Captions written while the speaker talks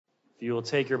If you will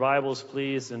take your Bibles,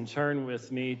 please, and turn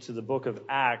with me to the book of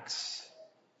Acts,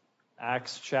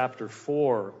 Acts chapter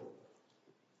 4.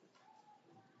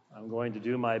 I'm going to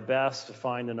do my best to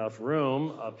find enough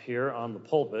room up here on the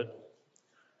pulpit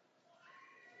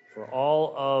for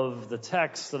all of the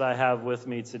texts that I have with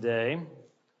me today,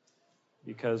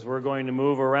 because we're going to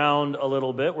move around a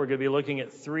little bit. We're going to be looking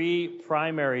at three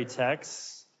primary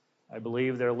texts. I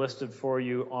believe they're listed for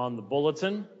you on the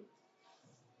bulletin.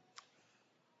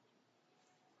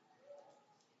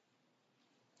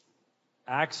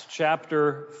 Acts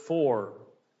chapter 4.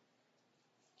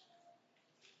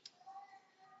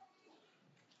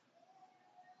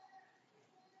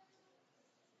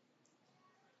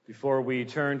 Before we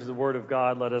turn to the Word of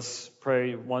God, let us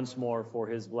pray once more for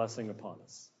His blessing upon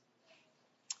us.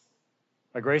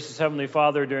 Our gracious Heavenly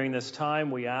Father, during this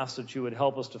time, we ask that you would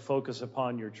help us to focus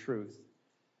upon your truth.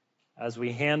 As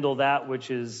we handle that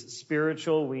which is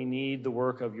spiritual, we need the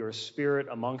work of your Spirit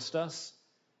amongst us,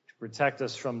 protect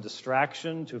us from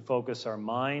distraction, to focus our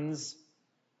minds.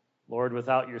 Lord,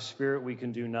 without your Spirit, we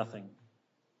can do nothing.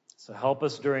 So help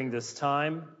us during this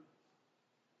time.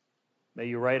 May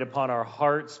you write upon our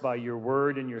hearts by your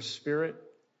word and your Spirit.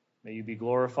 May you be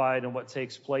glorified in what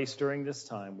takes place during this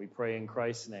time. We pray in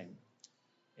Christ's name.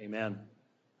 Amen.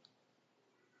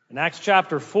 In Acts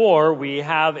chapter 4, we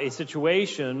have a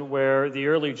situation where the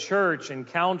early church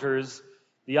encounters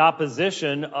the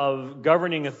opposition of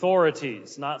governing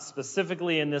authorities, not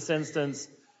specifically in this instance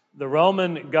the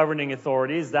Roman governing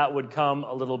authorities. That would come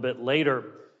a little bit later.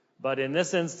 But in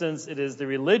this instance, it is the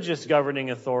religious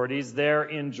governing authorities there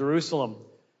in Jerusalem.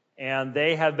 And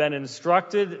they have been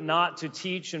instructed not to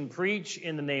teach and preach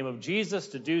in the name of Jesus.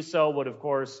 To do so would, of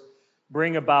course,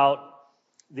 bring about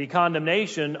the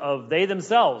condemnation of they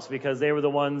themselves, because they were the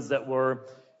ones that were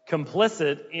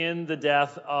complicit in the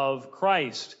death of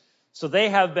Christ. So they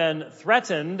have been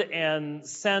threatened and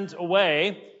sent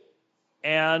away,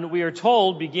 and we are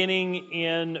told, beginning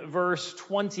in verse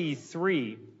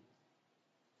 23,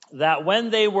 that when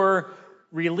they were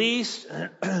released,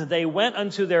 they went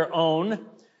unto their own,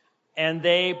 and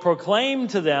they proclaimed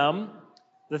to them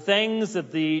the things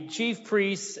that the chief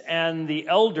priests and the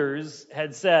elders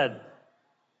had said.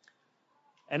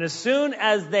 And as soon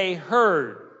as they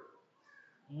heard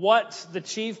what the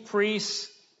chief priests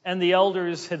and the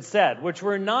elders had said, which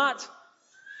were not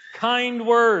kind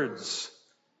words.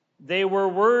 They were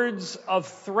words of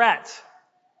threat.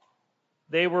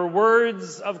 They were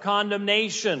words of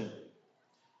condemnation.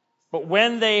 But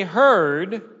when they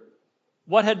heard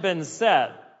what had been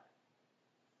said,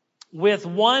 with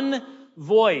one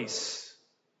voice,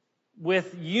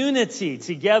 with unity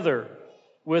together,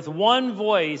 with one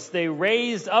voice, they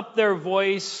raised up their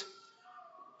voice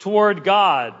toward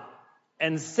God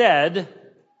and said,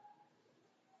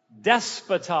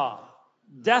 Despota.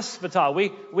 Despota.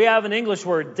 We have an English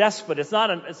word, despot. It's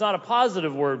not a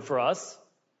positive word for us.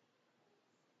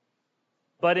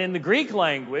 But in the Greek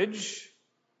language,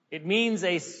 it means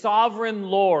a sovereign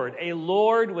lord, a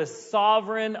lord with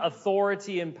sovereign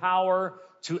authority and power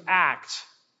to act.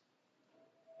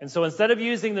 And so instead of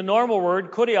using the normal word,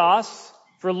 kurios,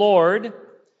 for lord,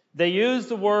 they used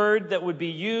the word that would be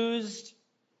used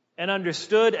and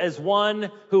understood as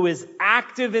one who is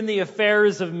active in the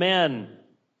affairs of men.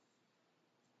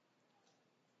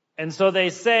 And so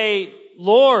they say,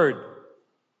 Lord,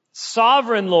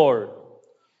 sovereign Lord,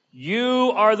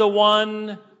 you are the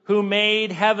one who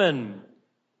made heaven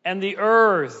and the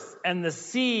earth and the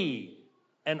sea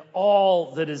and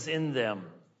all that is in them.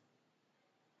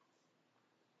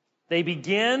 They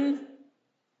begin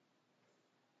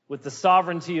with the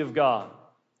sovereignty of God.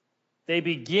 They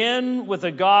begin with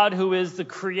a God who is the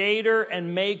creator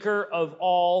and maker of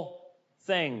all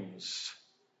things.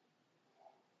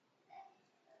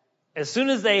 As soon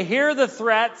as they hear the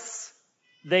threats,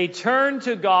 they turn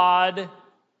to God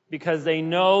because they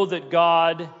know that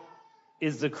God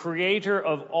is the creator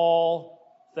of all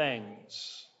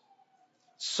things.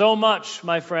 So much,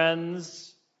 my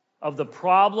friends, of the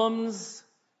problems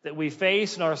that we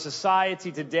face in our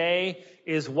society today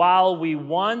is while we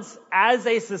once, as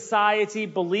a society,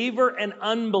 believer and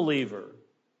unbeliever,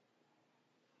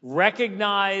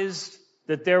 recognized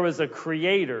that there was a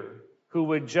creator who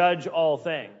would judge all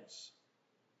things.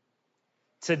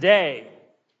 Today,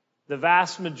 the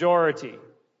vast majority,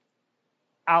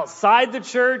 outside the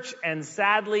church and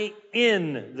sadly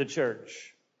in the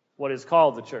church, what is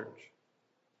called the church,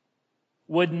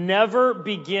 would never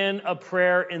begin a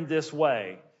prayer in this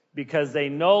way because they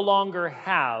no longer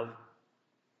have,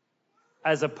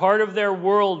 as a part of their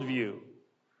worldview,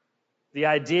 the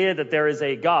idea that there is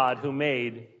a God who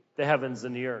made the heavens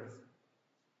and the earth.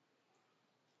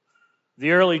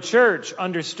 The early church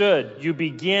understood you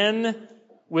begin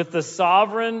with the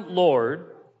sovereign Lord,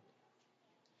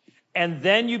 and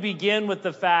then you begin with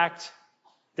the fact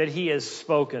that he has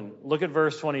spoken. Look at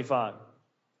verse 25.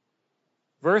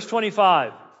 Verse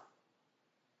 25.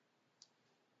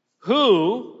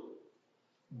 Who,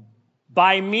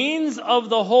 by means of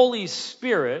the Holy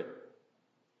Spirit,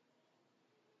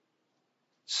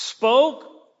 spoke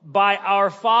by our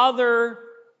father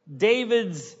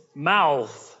David's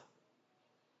mouth.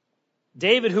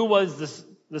 David, who was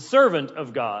the servant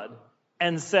of God,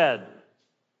 and said.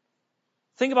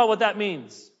 Think about what that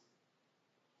means.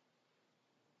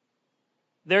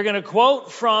 They're going to quote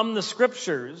from the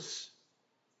scriptures.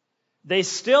 They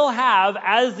still have,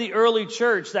 as the early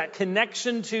church, that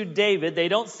connection to David. They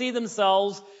don't see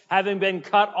themselves having been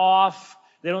cut off.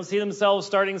 They don't see themselves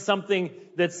starting something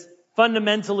that's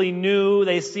fundamentally new.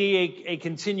 They see a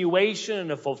continuation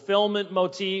and a fulfillment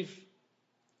motif.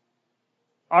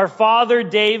 Our father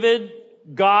David,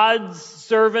 God's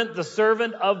servant, the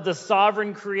servant of the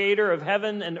sovereign creator of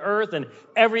heaven and earth and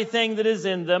everything that is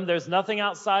in them. There's nothing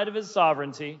outside of his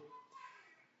sovereignty.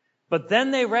 But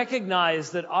then they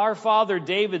recognize that our father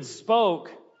David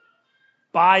spoke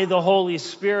by the Holy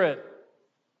Spirit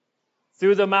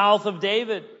through the mouth of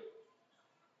David.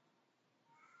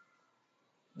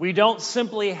 We don't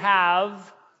simply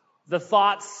have the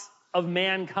thoughts of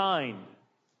mankind.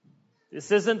 This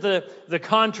isn't the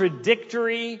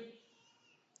contradictory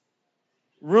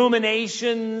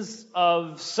ruminations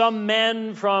of some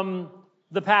men from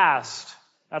the past.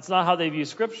 That's not how they view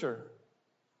Scripture.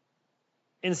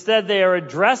 Instead, they are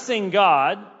addressing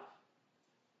God.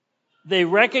 They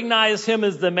recognize him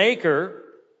as the maker.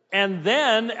 And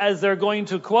then, as they're going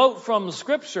to quote from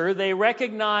Scripture, they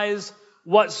recognize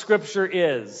what Scripture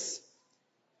is.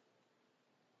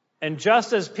 And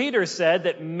just as Peter said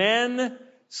that men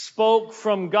spoke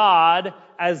from God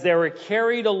as they were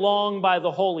carried along by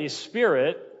the Holy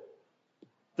Spirit,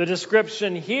 the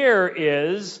description here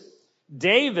is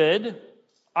David,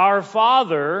 our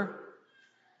father,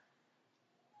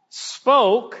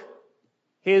 spoke,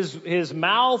 his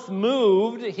mouth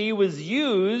moved, he was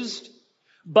used,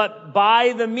 but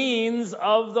by the means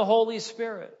of the Holy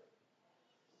Spirit.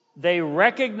 They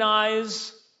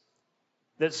recognize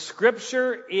that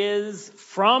Scripture is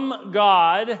from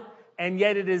God, and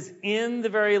yet it is in the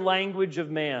very language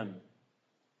of man.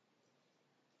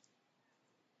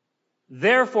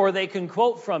 Therefore, they can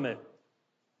quote from it.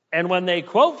 And when they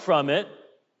quote from it,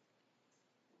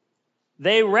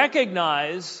 they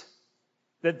recognize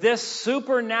that this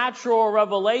supernatural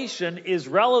revelation is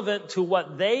relevant to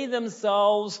what they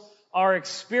themselves are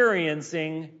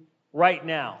experiencing right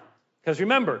now. Because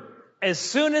remember, as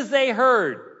soon as they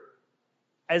heard,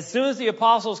 as soon as the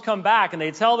apostles come back and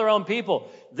they tell their own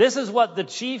people, this is what the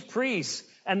chief priests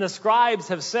and the scribes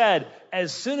have said,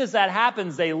 as soon as that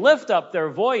happens, they lift up their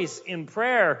voice in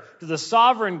prayer to the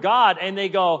sovereign God and they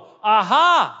go,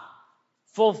 aha,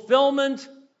 fulfillment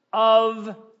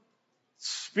of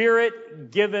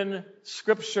Spirit-given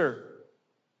Scripture.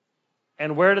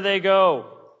 And where do they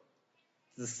go?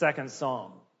 The second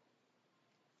Psalm.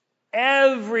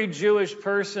 Every Jewish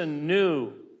person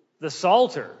knew the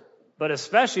Psalter, but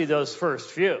especially those first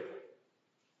few.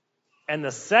 And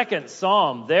the second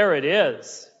Psalm, there it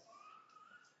is.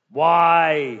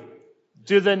 Why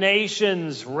do the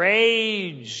nations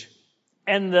rage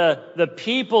and the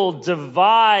people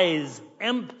devise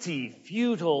empty,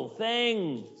 futile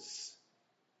things?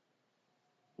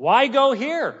 Why go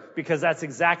here? Because that's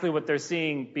exactly what they're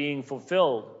seeing being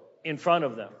fulfilled in front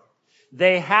of them.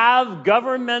 They have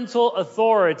governmental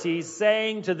authority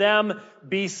saying to them,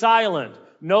 be silent,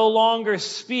 no longer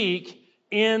speak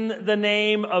in the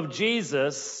name of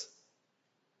Jesus.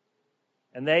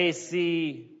 And they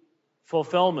see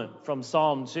fulfillment from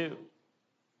Psalm 2.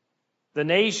 The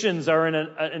nations are in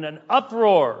an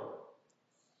uproar,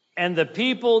 and the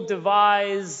people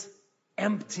devise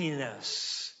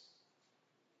emptiness,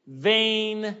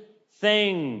 vain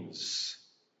things.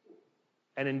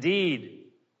 And indeed,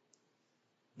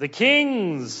 the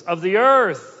kings of the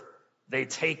earth, they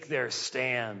take their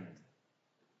stand.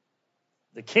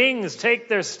 The kings take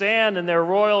their stand in their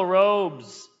royal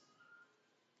robes.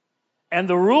 And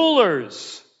the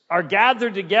rulers are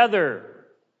gathered together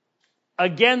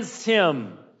against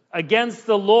him, against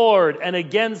the Lord, and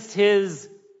against his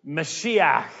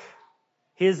Mashiach,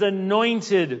 his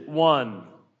anointed one,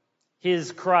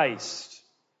 his Christ.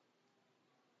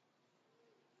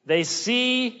 They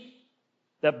see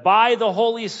that by the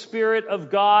Holy Spirit of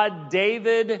God,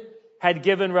 David had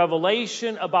given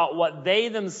revelation about what they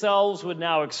themselves would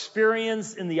now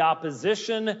experience in the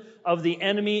opposition of the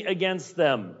enemy against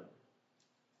them.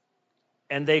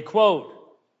 and they quote.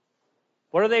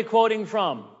 What are they quoting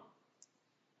from?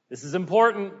 This is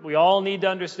important. We all need to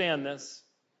understand this.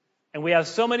 And we have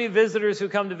so many visitors who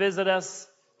come to visit us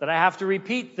that I have to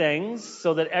repeat things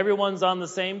so that everyone's on the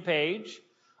same page.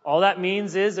 All that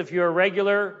means is if you're a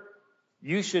regular,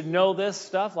 you should know this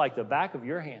stuff like the back of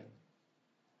your hand.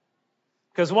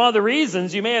 Because one of the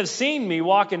reasons you may have seen me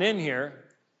walking in here,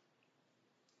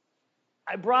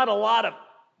 I brought a lot of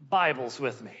Bibles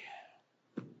with me.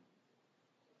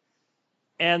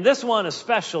 And this one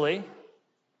especially,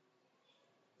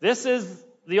 this is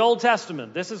the Old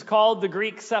Testament. This is called the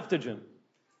Greek Septuagint.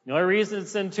 The only reason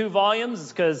it's in 2 volumes is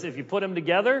because if you put them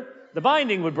together, the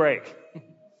binding would break.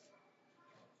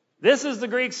 This is the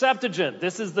Greek Septuagint.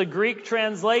 This is the Greek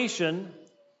translation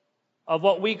of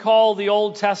what we call the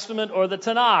Old Testament or the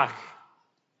Tanakh.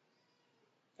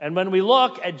 And when we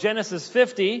look at Genesis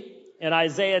 50 and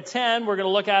Isaiah 10, we're going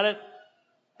to look at it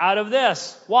out of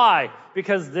this. Why?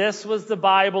 Because this was the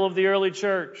Bible of the early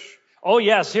church. Oh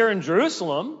yes, here in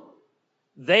Jerusalem,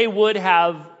 they would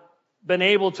have been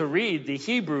able to read the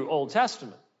Hebrew Old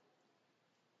Testament.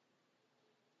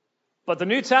 But the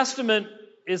New Testament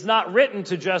is not written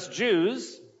to just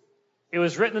Jews. It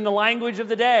was written in the language of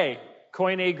the day,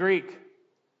 Koine Greek.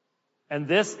 And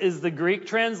this is the Greek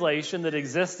translation that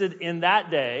existed in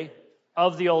that day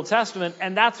of the Old Testament,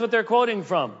 and that's what they're quoting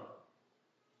from.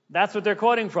 That's what they're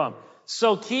quoting from.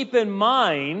 So keep in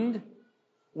mind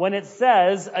when it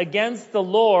says against the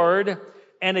Lord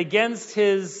and against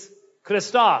his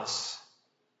Christos,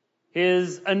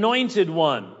 his anointed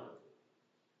one.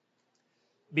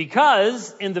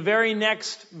 Because in the very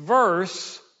next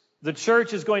verse, the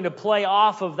church is going to play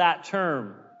off of that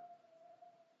term.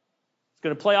 It's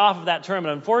going to play off of that term.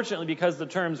 And unfortunately, because the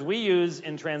terms we use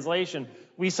in translation,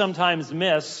 we sometimes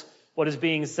miss what is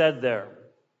being said there.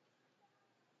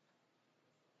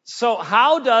 So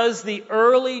how does the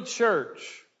early church,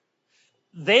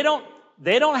 they don't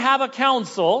have a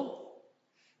council.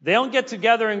 They don't get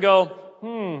together and go,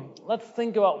 let's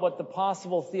think about what the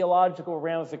possible theological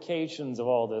ramifications of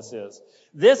all this is.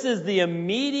 This is the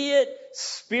immediate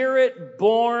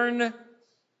Spirit-born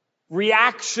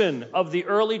reaction of the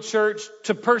early church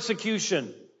to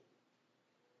persecution.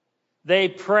 They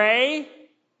pray.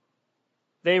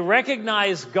 They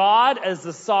recognize God as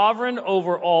the sovereign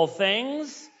over all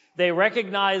things. They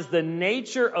recognize the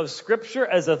nature of Scripture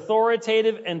as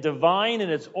authoritative and divine in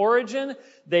its origin.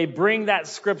 They bring that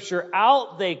Scripture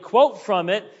out. They quote from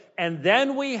it. And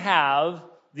then we have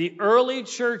the early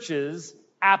church's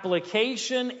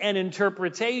application and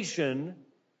interpretation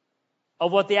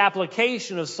of what the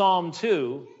application of Psalm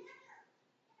 2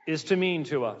 is to mean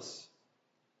to us.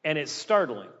 And it's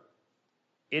startling.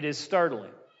 It is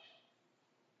startling.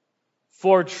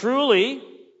 For truly,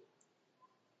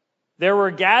 there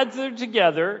were gathered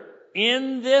together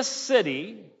in this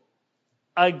city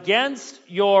against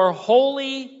your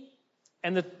holy,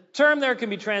 and the term there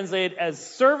can be translated as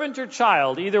servant or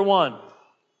child, either one.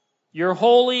 Your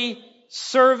holy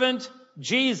servant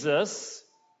Jesus,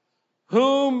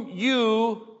 whom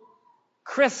you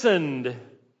christened.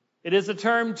 It is a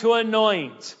term to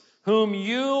anoint. Whom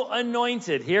you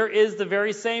anointed. Here is the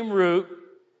very same root,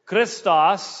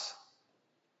 Christos,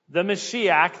 the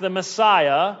Mashiach, the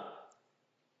Messiah.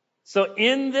 So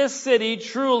in this city,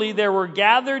 truly, there were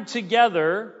gathered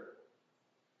together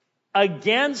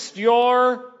against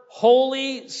your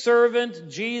holy servant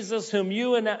Jesus, whom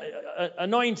you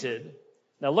anointed.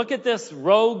 Now look at this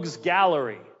rogues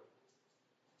gallery.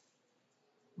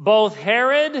 Both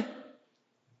Herod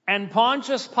and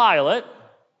Pontius Pilate,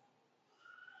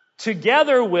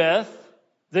 together with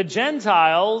the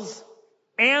Gentiles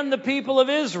and the people of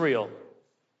Israel.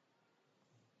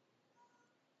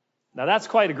 Now that's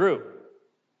quite a group.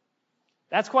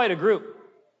 That's quite a group.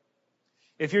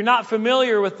 If you're not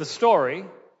familiar with the story,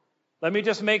 let me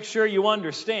just make sure you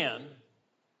understand.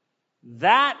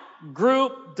 That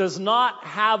group does not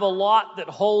have a lot that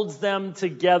holds them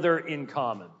together in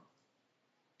common.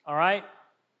 All right?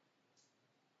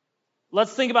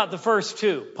 Let's think about the first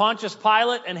two, Pontius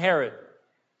Pilate and Herod.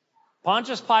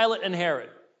 Pontius Pilate and Herod.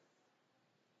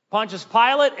 Pontius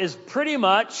Pilate is pretty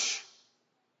much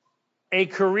a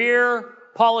career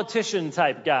politician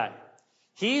type guy.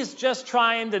 He's just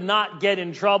trying to not get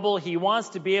in trouble. He wants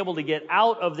to be able to get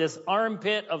out of this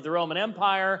armpit of the Roman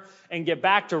Empire and get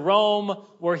back to Rome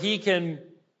where he can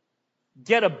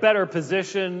get a better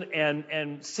position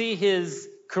and see his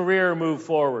career move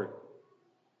forward.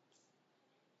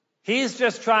 He's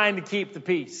just trying to keep the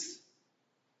peace.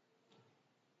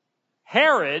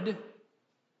 Herod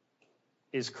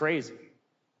is crazy.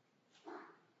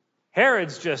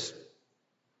 Herod's just,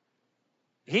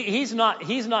 He's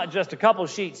not just a couple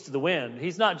sheets to the wind.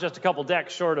 He's not just a couple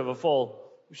decks short of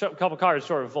couple cards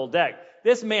short of a full deck.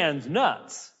 This man's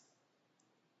nuts.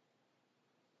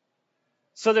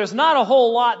 So there's not a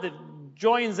whole lot that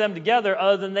joins them together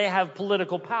other than they have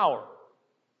political power.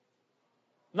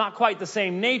 Not quite the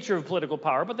same nature of political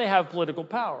power, but they have political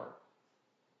power.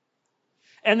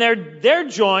 And they're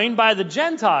joined by the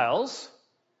Gentiles,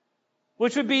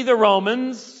 which would be the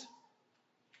Roman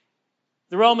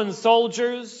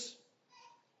soldiers,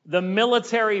 the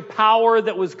military power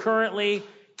that was currently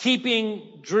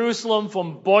keeping Jerusalem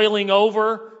from boiling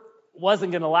over.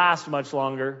 Wasn't going to last much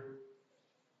longer.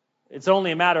 It's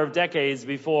only a matter of decades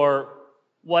before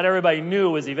what everybody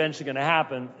knew was eventually going to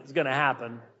happen is going to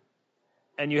happen.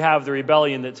 And you have the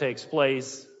rebellion that takes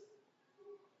place.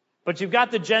 But you've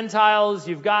got the Gentiles,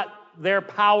 you've got their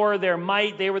power, their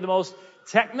might. They were the most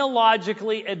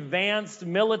technologically advanced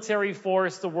military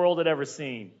force the world had ever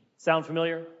seen. Sound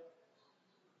familiar?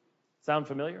 Sound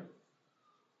familiar?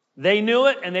 They knew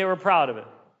it and they were proud of it.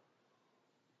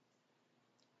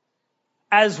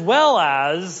 As well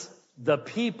as the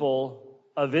people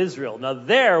of Israel. Now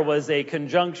there was a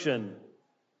conjunction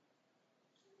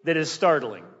that is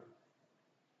startling.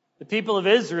 The people of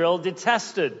Israel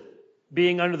detested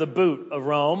being under the boot of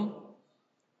Rome.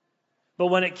 But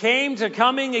when it came to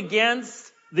coming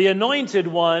against the Anointed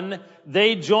One,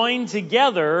 they joined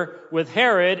together with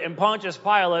Herod and Pontius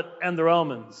Pilate and the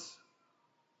Romans.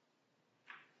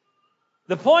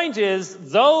 The point is,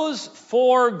 those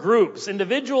four groups,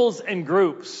 individuals and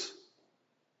groups,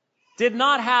 did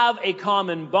not have a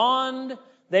common bond.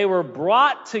 They were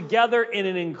brought together in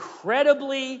an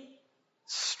incredibly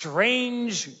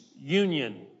strange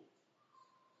union.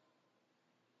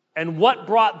 And what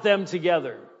brought them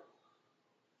together?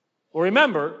 Well,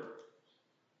 remember,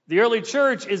 the early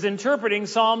church is interpreting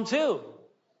Psalm 2.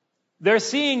 They're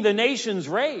seeing the nations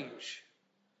rage.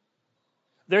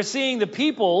 They're seeing the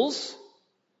peoples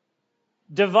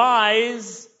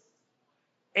devise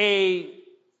a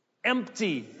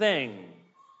empty thing.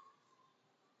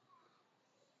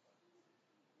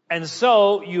 And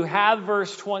so you have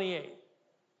verse 28.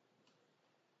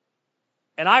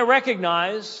 And I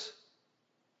recognize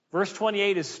verse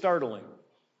 28 is startling.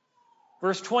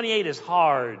 Verse 28 is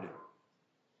hard.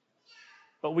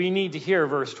 But we need to hear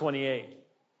verse 28.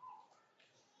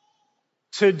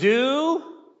 To do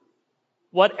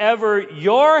whatever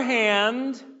your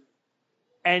hand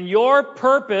and your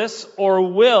purpose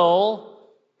or will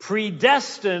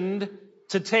predestined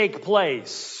to take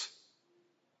place.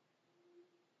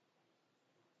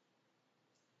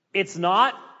 It's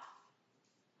not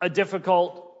a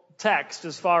difficult text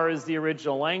as far as the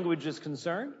original language is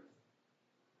concerned.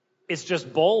 It's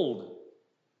just bold.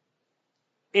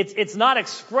 It's not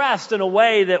expressed in a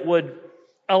way that would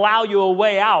allow you a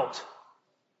way out.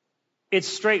 It's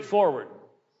straightforward.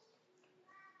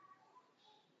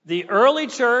 The early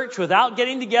church, without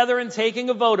getting together and taking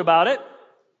a vote about it,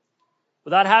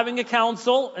 without having a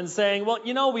council and saying,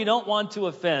 well, we don't want to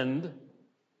offend.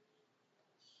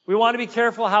 We want to be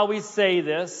careful how we say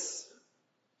this.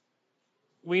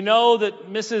 We know that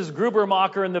Mrs.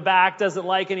 Grubermacher in the back doesn't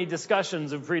like any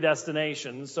discussions of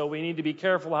predestination, so we need to be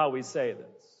careful how we say this.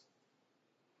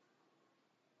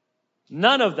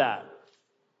 None of that.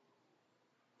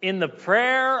 In the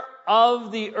prayer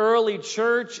of the early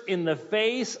church, in the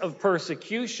face of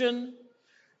persecution,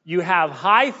 you have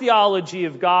high theology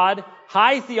of God,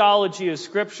 high theology of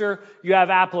Scripture. You have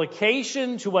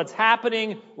application to what's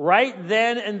happening right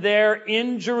then and there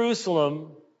in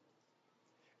Jerusalem.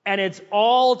 And it's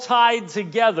all tied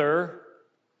together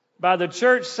by the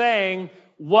church saying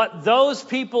what those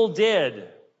people did,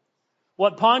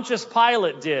 what Pontius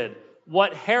Pilate did,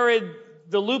 what Herod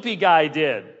the loopy guy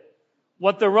did,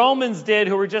 what the Romans did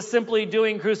who were just simply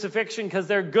doing crucifixion because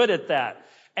they're good at that,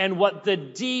 and what the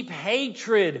deep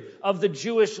hatred of the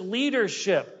Jewish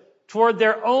leadership toward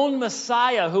their own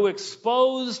Messiah who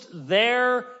exposed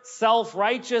their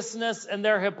self-righteousness and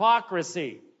their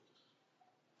hypocrisy.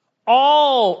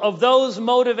 All of those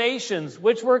motivations,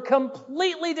 which were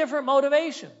completely different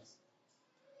motivations.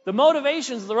 The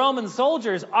motivations of the Roman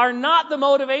soldiers are not the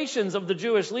motivations of the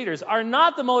Jewish leaders, are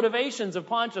not the motivations of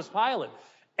Pontius Pilate.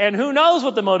 And who knows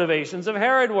what the motivations of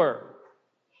Herod were?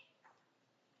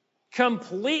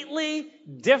 Completely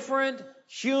different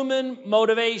human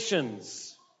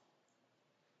motivations.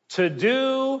 To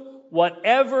do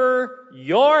whatever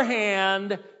your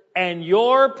hand and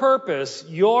your purpose,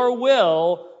 your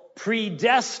will,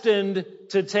 predestined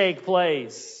to take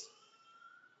place.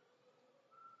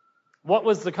 What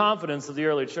was the confidence of the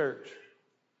early church?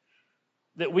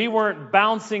 That we weren't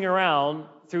bouncing around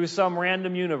through some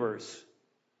random universe.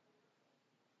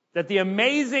 that the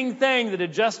amazing thing that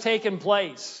had just taken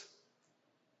place,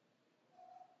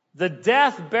 the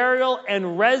death, burial,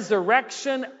 and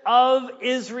resurrection of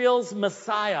Israel's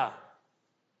Messiah,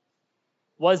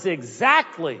 was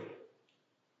exactly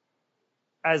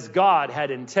as God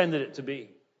had intended it to be.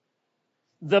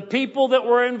 The people that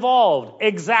were involved,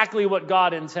 exactly what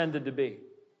God intended to be.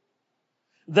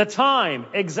 The time,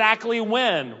 exactly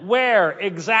when. Where,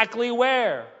 exactly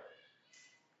where.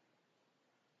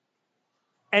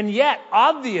 And yet,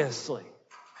 obviously,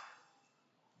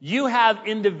 you have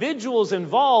individuals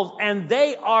involved, and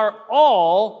they are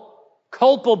all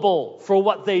culpable for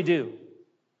what they do.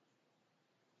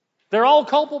 They're all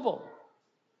culpable.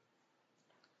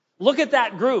 Look at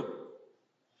that group.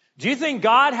 Do you think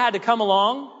God had to come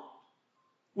along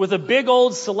with a big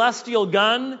old celestial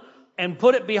gun and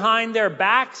put it behind their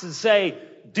backs and say,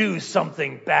 do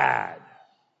something bad?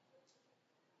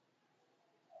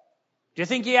 Do you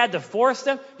think he had to force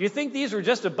them? Do you think these were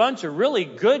just a bunch of really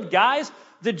good guys?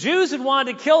 The Jews had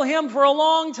wanted to kill him for a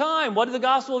long time. What did the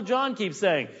Gospel of John keep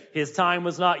saying? His time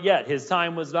was not yet. His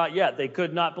time was not yet. They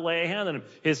could not lay a hand on him.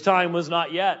 His time was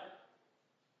not yet.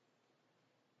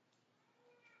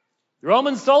 The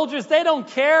Roman soldiers, they don't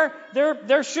care.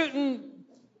 They're shooting,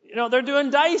 they're doing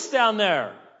dice down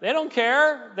there. They don't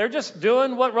care. They're just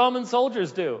doing what Roman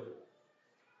soldiers do.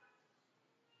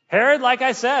 Herod, like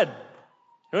I said,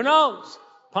 who knows?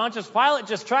 Pontius Pilate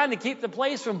just trying to keep the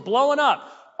place from blowing up.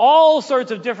 All sorts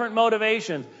of different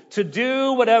motivations to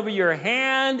do whatever your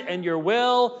hand and your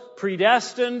will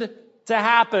predestined to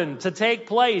happen, to take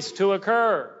place, to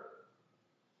occur.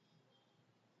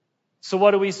 So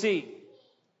what do we see?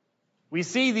 We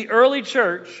see the early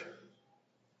church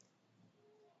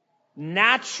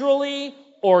naturally,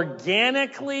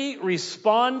 organically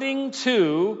responding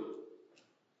to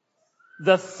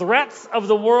the threats of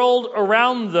the world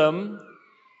around them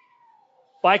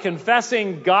by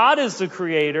confessing God is the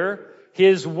Creator,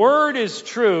 His Word is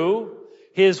true,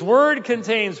 His Word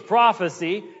contains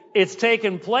prophecy, it's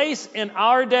taken place in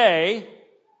our day,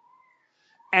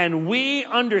 and we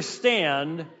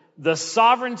understand the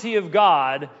sovereignty of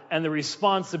God and the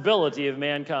responsibility of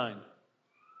mankind.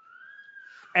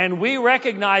 And we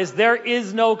recognize there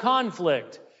is no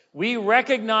conflict. We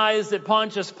recognize that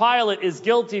Pontius Pilate is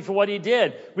guilty for what he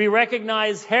did. We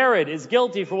recognize Herod is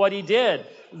guilty for what he did.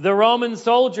 The Roman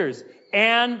soldiers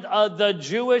and the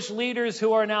Jewish leaders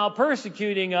who are now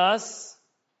persecuting us,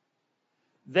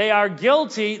 they are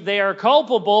guilty, they are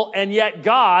culpable, and yet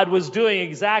God was doing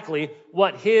exactly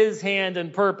what His hand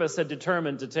and purpose had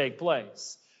determined to take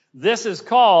place. This is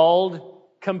called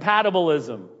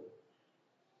compatibilism.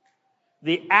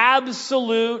 The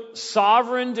absolute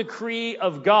sovereign decree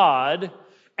of God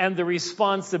and the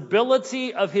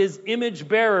responsibility of His image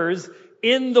bearers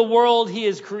in the world He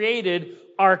has created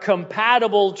are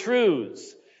compatible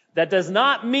truths. That does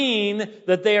not mean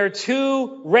that they are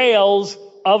two rails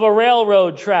of a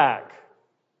railroad track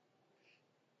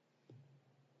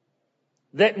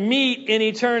that meet in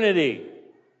eternity.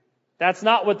 That's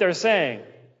not what they're saying.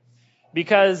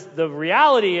 Because the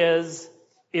reality is,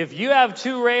 if you have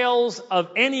two rails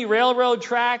of any railroad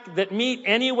track that meet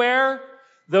anywhere,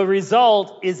 the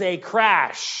result is a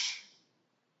crash.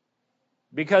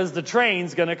 Because the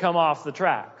train's going to come off the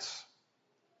tracks.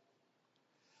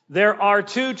 There are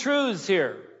two truths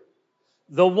here.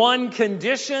 The one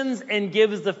conditions and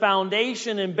gives the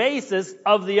foundation and basis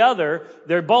of the other.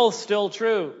 They're both still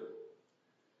true.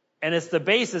 And it's the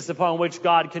basis upon which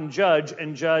God can judge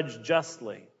and judge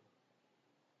justly.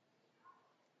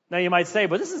 Now you might say,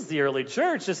 but this is the early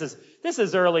church. This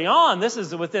is early on. This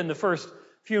is within the first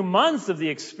few months of the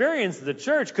experience of the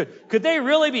church. Could they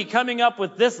really be coming up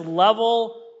with this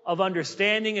level of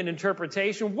understanding and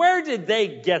interpretation? Where did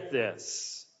they get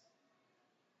this?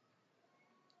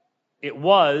 It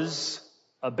was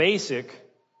a basic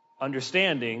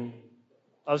understanding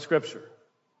of Scripture.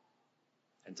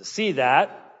 And to see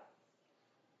that,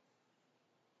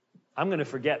 I'm going to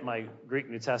forget my Greek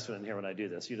New Testament in here when I do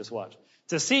this. You just watch.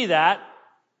 To see that,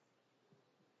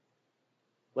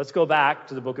 let's go back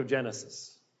to the book of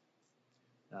Genesis.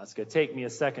 Now, it's going to take me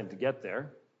a second to get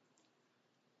there,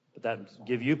 but that will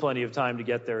give you plenty of time to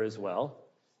get there as well.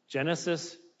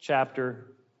 Genesis chapter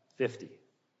 50.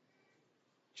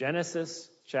 Genesis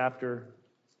chapter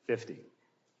 50.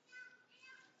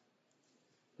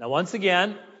 Now, once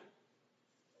again,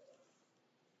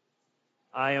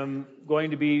 I am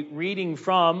going to be reading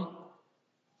from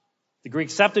the Greek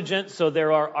Septuagint, so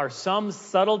there are some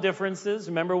subtle differences.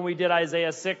 Remember when we did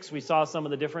Isaiah 6, we saw some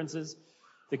of the differences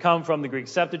that come from the Greek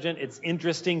Septuagint. It's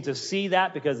interesting to see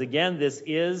that because, again, this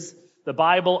is the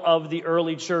Bible of the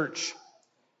early church.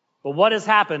 But what has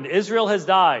happened? Israel has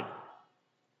died.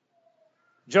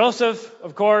 Joseph,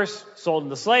 of course, sold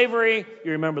into slavery.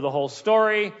 You remember the whole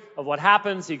story of what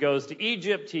happens. He goes to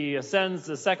Egypt. He ascends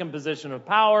to the second position of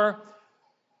power.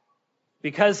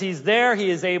 Because he's there, he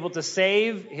is able to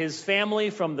save his family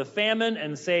from the famine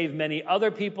and save many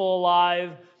other people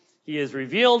alive. He has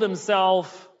revealed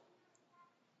himself.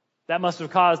 That must have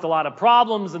caused a lot of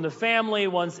problems in the family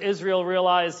once Israel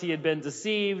realized he had been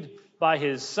deceived by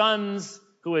his sons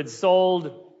who had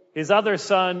sold his other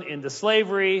son into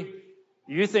slavery.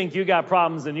 You think you got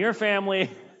problems in your family?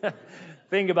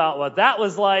 Think about what that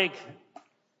was like.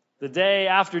 The day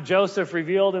after Joseph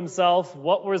revealed himself,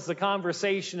 what was the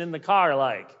conversation in the car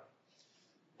like?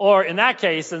 Or in that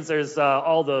case, since there's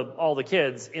all the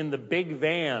kids, in the big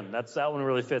van. That one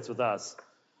really fits with us.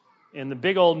 In the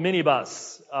big old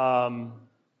minibus.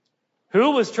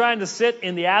 Who was trying to sit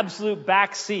in the absolute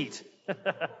back seat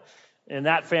in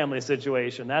that family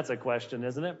situation? That's a question,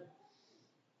 isn't it?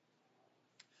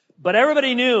 But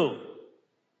everybody knew.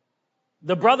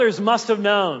 The brothers must have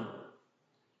known.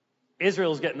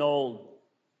 Israel's getting old.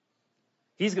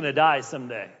 He's going to die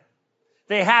someday.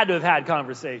 They had to have had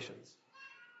conversations.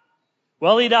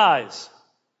 Well, he dies.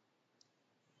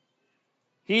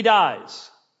 He dies.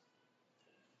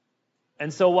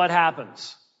 And so what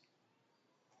happens?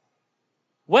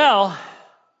 Well,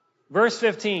 verse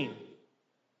 15.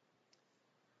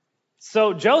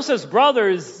 So Joseph's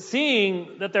brothers,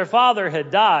 seeing that their father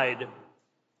had died,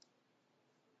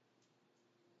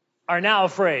 are now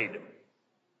afraid.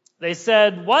 They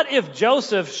said, what if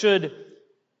Joseph should,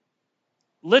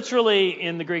 literally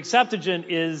in the Greek Septuagint,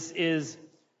 is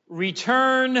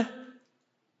return,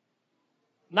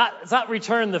 it's not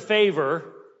return the favor,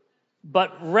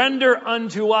 but render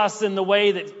unto us in the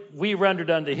way that we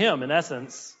rendered unto him, in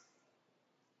essence,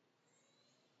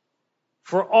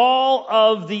 for all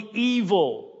of the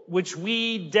evil which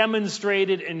we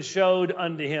demonstrated and showed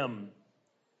unto him.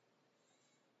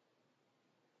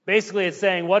 Basically, it's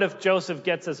saying, what if Joseph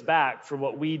gets us back for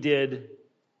what we did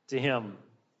to him?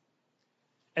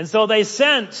 And so they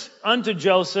sent unto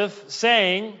Joseph,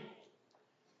 saying,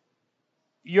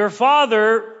 your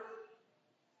father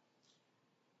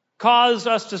caused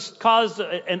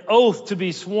an oath to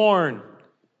be sworn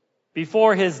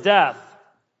before his death,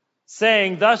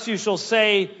 saying, thus you shall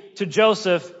say to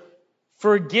Joseph,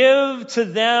 forgive to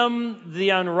them the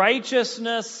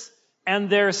unrighteousness and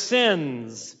their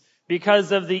sins,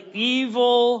 because of the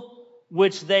evil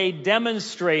which they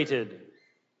demonstrated.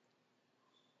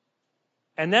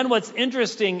 And then what's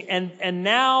interesting, and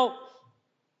now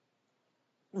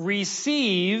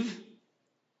receive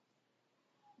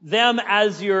them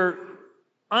as your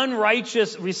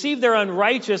unrighteous, receive their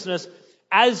unrighteousness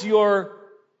as your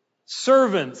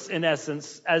servants, in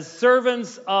essence, as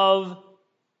servants of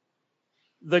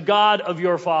the God of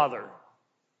your father.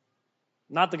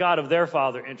 Not the God of their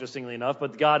father, interestingly enough,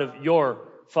 but the God of your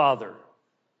father.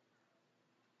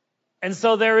 And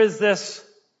so there is this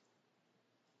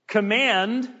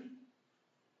command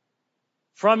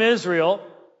from Israel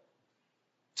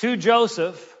to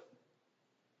Joseph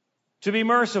to be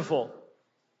merciful.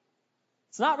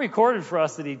 It's not recorded for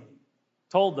us that he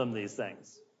told them these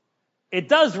things. It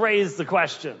does raise the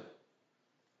question,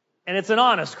 and it's an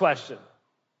honest question.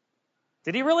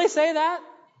 Did he really say that?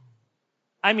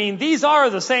 I mean, these are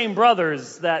the same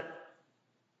brothers that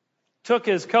took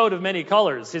his coat of many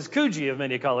colors, his kuji of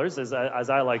many colors, as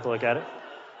I like to look at it.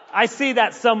 I see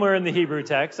that somewhere in the Hebrew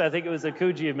text. I think it was a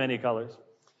kuji of many colors.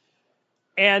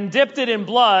 And dipped it in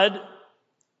blood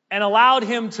and allowed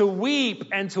him to weep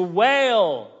and to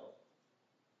wail.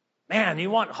 Man,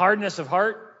 you want hardness of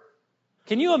heart?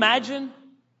 Can you imagine?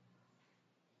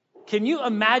 Can you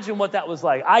imagine what that was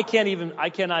like? I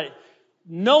cannot.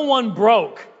 No one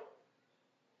broke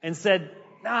and said,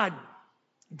 nah,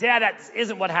 Dad, that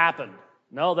isn't what happened.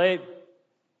 No, they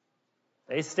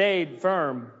stayed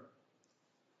firm.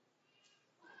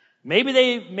 Maybe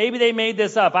they made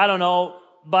this up. I don't know.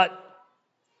 But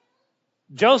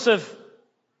Joseph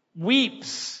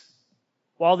weeps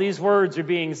while these words are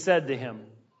being said to him.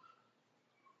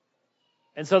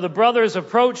 And so the brothers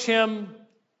approach him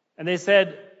and they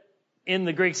said in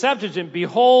the Greek Septuagint,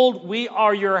 behold, we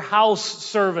are your house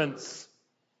servants.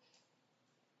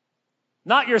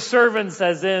 Not your servants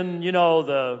as in,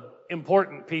 the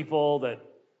important people that,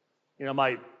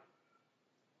 might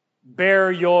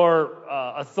bear your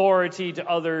authority to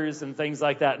others and things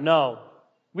like that. No.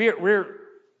 We're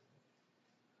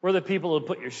the people who'll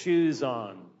put your shoes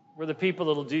on. We're the people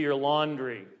that'll do your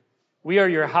laundry. We are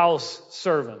your house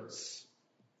servants.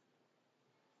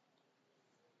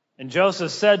 And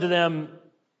Joseph said to them,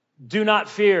 do not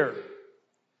fear,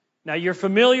 Now, you're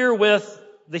familiar with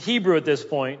the Hebrew at this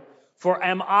point, for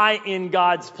am I in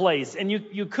God's place? And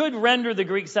you could render the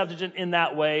Greek Septuagint in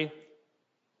that way,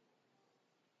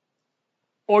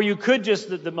 or you could just,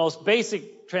 the most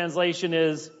basic translation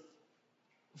is,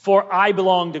 for I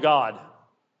belong to God.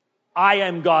 I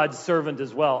am God's servant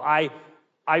as well.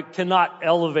 I cannot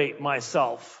elevate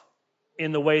myself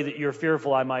in the way that you're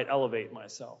fearful I might elevate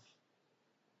myself.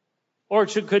 Or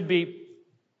it could be,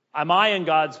 am I in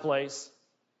God's place?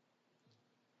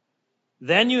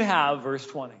 Then you have verse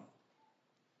 20.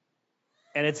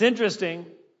 And it's interesting,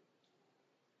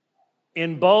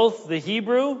 in both the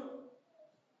Hebrew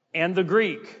and the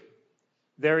Greek,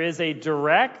 there is a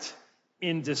direct,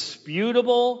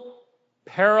 indisputable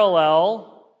parallel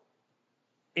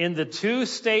in the two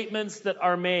statements that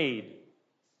are made.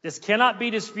 This cannot be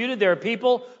disputed. There are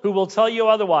people who will tell you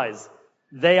otherwise.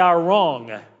 They are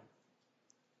wrong.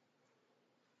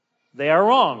 They are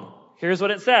wrong. Here's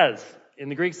what it says in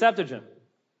the Greek Septuagint.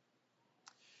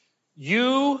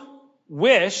 You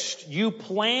wished, you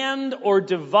planned or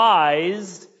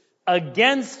devised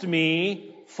against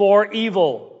me for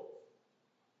evil.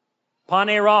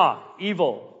 Panera,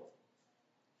 evil.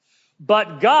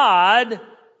 But God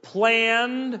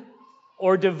planned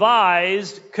or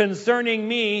devised concerning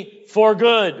me for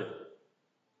good.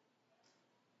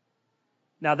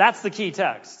 Now that's the key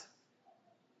text.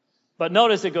 But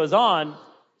notice it goes on,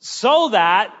 so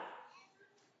that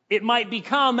it might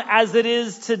become as it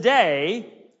is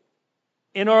today,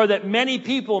 in order that many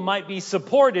people might be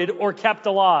supported or kept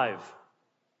alive.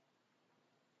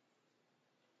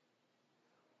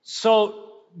 So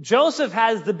Joseph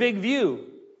has the big view.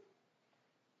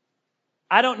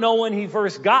 I don't know when he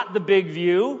first got the big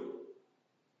view,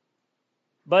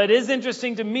 but it is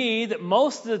interesting to me that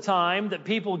most of the time that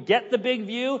people get the big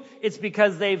view, it's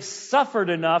because they've suffered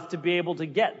enough to be able to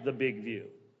get the big view.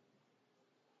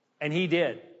 And he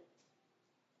did.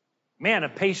 Man, a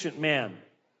patient man.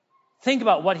 Think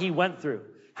about what he went through.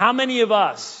 How many of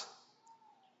us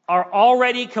are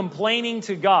already complaining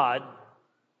to God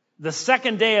the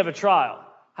second day of a trial?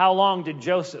 How long did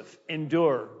Joseph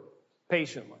endure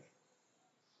patiently?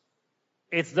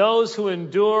 It's those who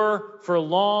endure for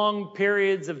long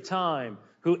periods of time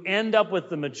who end up with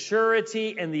the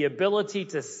maturity and the ability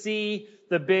to see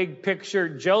the big picture.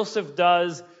 Joseph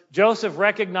does. Joseph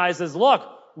recognizes, look,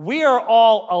 we are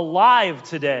all alive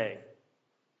today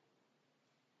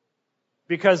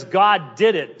because God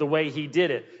did it the way he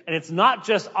did it. And it's not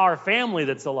just our family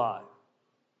that's alive.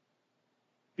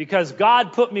 Because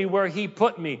God put me where he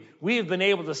put me, we have been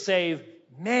able to save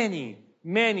many,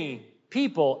 many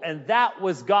people, and that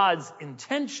was God's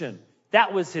intention.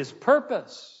 That was his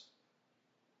purpose.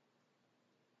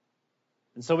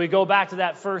 And so we go back to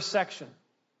that first section.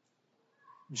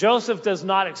 Joseph does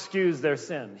not excuse their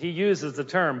sin. He uses the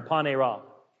term panera.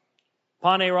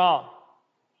 Panera.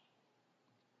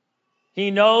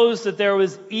 He knows that there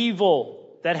was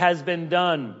evil that has been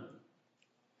done.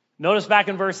 Notice back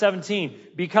in verse 17,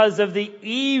 because of the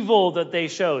evil that they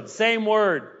showed. Same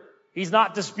word. He's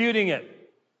not disputing it.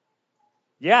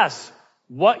 Yes,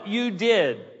 what you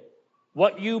did,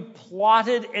 what you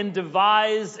plotted and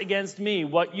devised against me,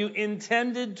 what you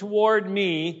intended toward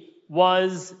me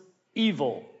was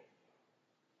evil.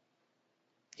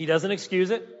 He doesn't excuse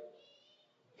it.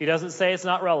 He doesn't say it's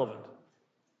not relevant.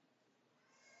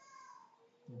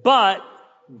 But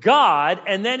God,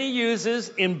 and then he uses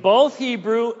in both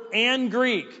Hebrew and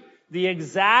Greek the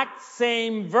exact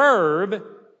same verb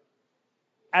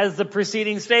as the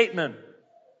preceding statement.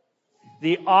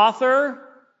 The author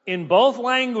in both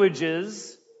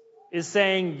languages is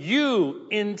saying, you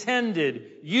intended,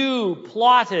 you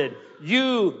plotted,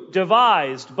 you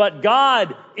devised, but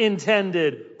God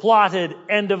intended, plotted,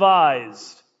 and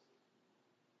devised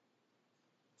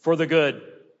for the good.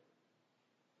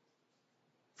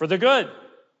 For the good.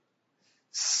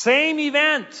 Same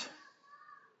event.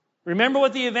 Remember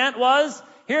what the event was?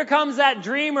 Here comes that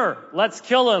dreamer. Let's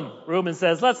kill him. Reuben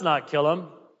says, let's not kill him.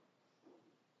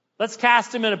 Let's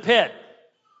cast him in a pit.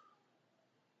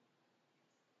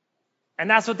 And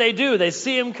that's what they do. They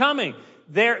see him coming.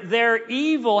 Their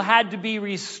evil had to be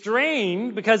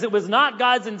restrained because it was not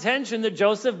God's intention that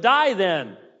Joseph die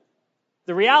then.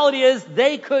 The reality is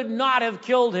they could not have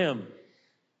killed him.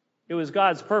 It was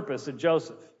God's purpose that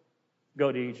Joseph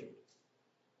go to Egypt.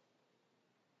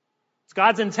 It's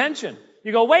God's intention.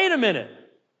 You go, wait a minute.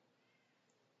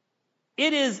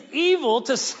 It is evil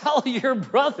to sell your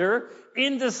brother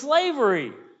into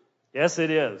slavery. Yes,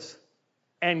 it is.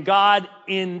 And God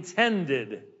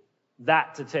intended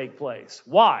that to take place.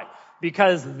 Why?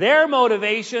 Because their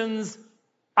motivations,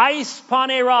 eis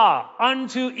panera,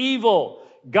 unto evil.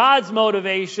 God's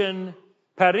motivation,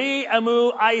 peri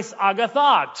emu eis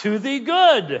agatha, to the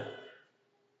good.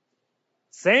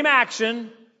 Same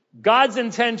action, God's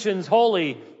intentions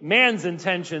holy, man's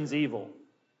intentions evil.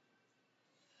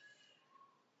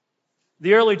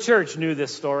 The early church knew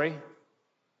this story.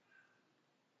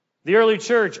 The early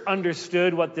church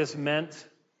understood what this meant.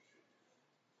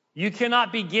 You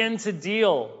cannot begin to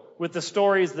deal with the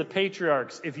stories of the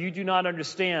patriarchs if you do not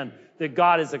understand that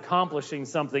God is accomplishing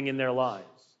something in their lives.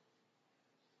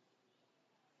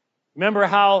 Remember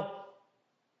how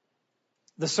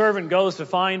the servant goes to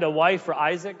find a wife for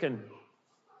Isaac and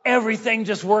everything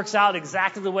just works out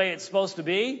exactly the way it's supposed to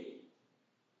be?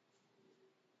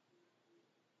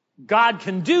 God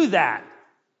can do that,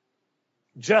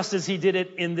 just as he did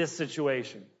it in this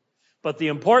situation. But the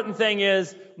important thing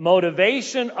is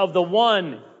motivation of the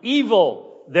one,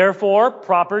 evil, therefore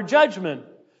proper judgment.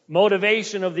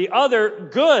 Motivation of the other,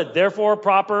 good, therefore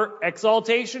proper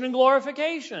exaltation and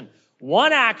glorification.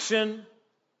 One action.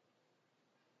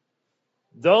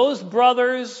 Those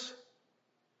brothers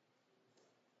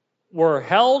were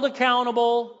held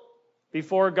accountable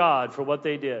before God for what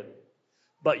they did.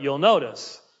 But you'll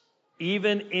notice,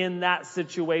 even in that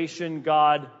situation,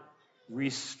 God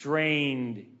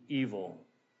restrained evil.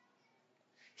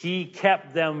 He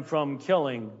kept them from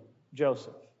killing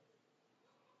Joseph.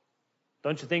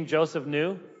 Don't you think Joseph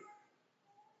knew? Of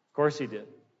course he did.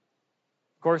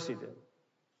 Of course he did.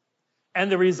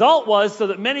 And the result was so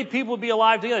that many people would be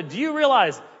alive together. Do you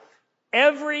realize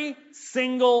every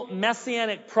single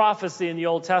messianic prophecy in the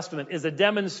Old Testament is a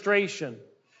demonstration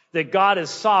that God is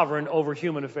sovereign over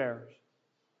human affairs?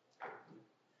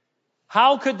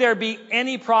 How could there be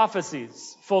any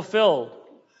prophecies fulfilled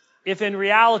if in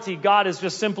reality God is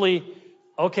just simply,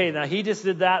 okay, now he just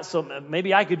did that, so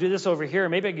maybe I could do this over here.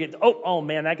 Maybe I could, oh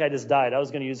man, that guy just died. I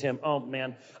was going to use him. Oh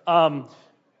man.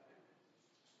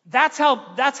 That's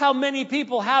how many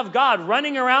people have God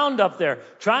running around up there,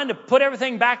 trying to put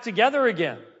everything back together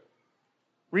again,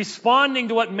 responding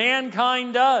to what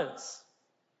mankind does.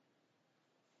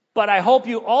 But I hope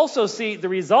you also see the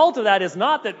result of that is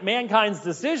not that mankind's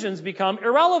decisions become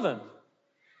irrelevant.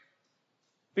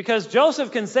 Because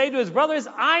Joseph can say to his brothers,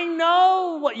 I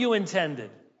know what you intended.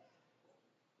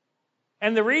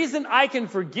 And the reason I can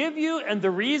forgive you, and the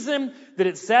reason that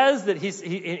it says that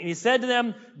he said to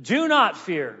them, do not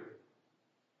fear.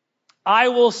 I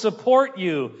will support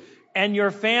you and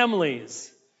your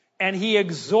families. And he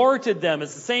exhorted them.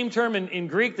 It's the same term in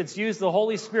Greek that's used, the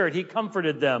Holy Spirit. He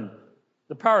comforted them.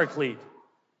 The Paraclete.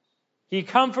 He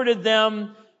comforted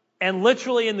them, and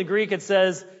literally in the Greek it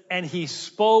says, and he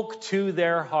spoke to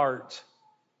their heart.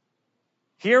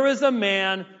 Here is a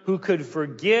man who could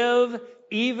forgive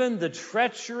even the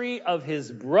treachery of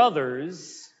his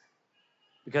brothers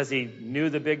because he knew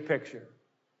the big picture.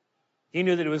 He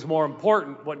knew that it was more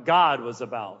important what God was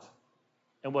about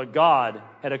and what God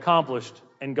had accomplished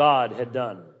and God had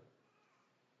done.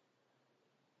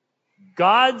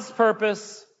 God's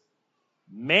purpose,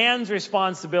 man's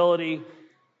responsibility,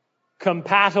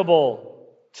 compatible,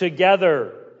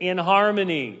 together, in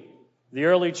harmony. The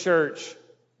early church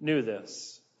knew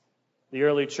this. The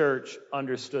early church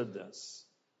understood this.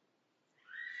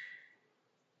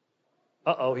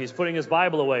 He's putting his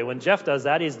Bible away. When Jeff does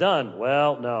that, he's done.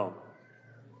 Well, no.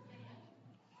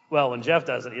 Well, when Jeff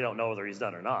does it, you don't know whether he's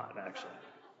done or not, actually.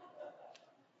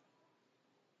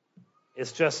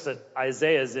 It's just that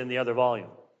Isaiah is in the other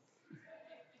volume.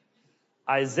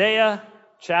 Isaiah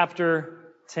chapter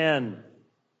 10.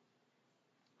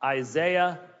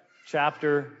 Isaiah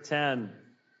chapter 10.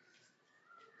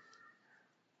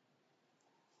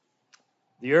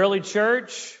 The early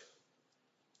church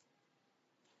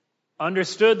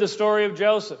understood the story of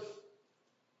Joseph.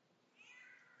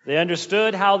 They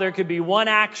understood how there could be one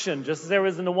action, just as there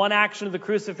was in the one action of the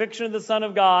crucifixion of the Son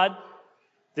of God.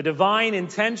 The divine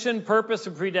intention, purpose,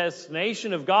 and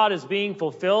predestination of God is being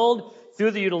fulfilled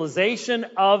through the utilization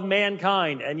of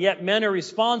mankind. And yet men are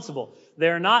responsible.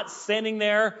 They're not standing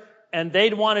there and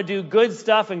they'd want to do good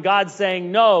stuff and God's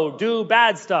saying, no, do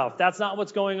bad stuff. That's not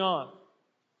what's going on.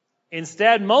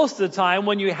 Instead, most of the time,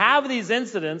 when you have these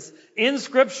incidents in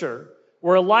Scripture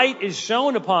where light is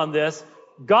shown upon this,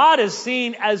 God is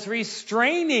seen as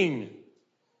restraining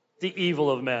the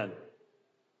evil of men,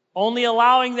 only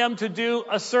allowing them to do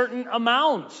a certain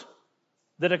amount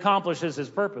that accomplishes his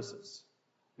purposes.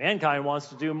 Mankind wants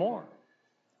to do more.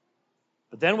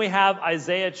 But then we have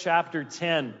Isaiah chapter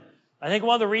 10. I think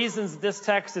one of the reasons this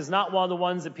text is not one of the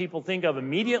ones that people think of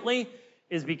immediately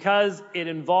is because it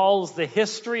involves the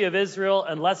history of Israel,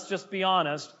 and let's just be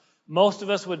honest, most of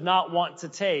us would not want to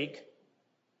take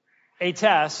a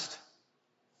test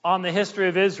on the history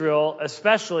of Israel,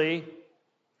 especially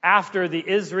after the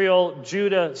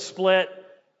Israel-Judah split.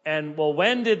 And, well,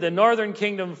 when did the northern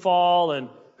kingdom fall? And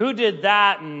who did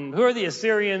that? And who are the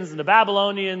Assyrians and the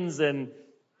Babylonians? And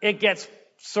it gets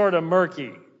sort of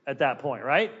murky at that point,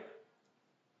 right?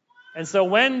 And so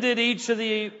when did each of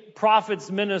the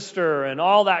prophets minister and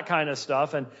all that kind of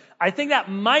stuff? And I think that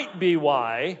might be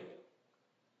why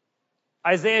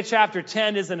Isaiah chapter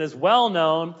 10 isn't as well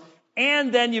known.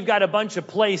 And then you've got a bunch of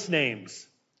place names.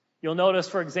 You'll notice,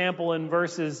 for example, in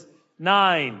verses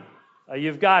 9,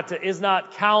 you've got is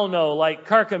not Calno like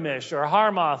Carchemish, or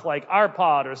Harmoth like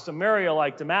Arpad, or Samaria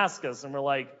like Damascus. And we're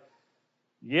like,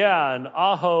 yeah, and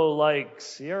Aho like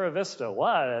Sierra Vista. What?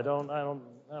 I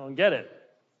don't get it.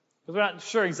 Because we're not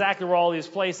sure exactly where all these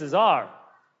places are.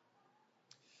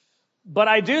 But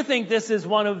I do think this is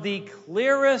one of the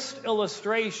clearest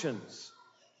illustrations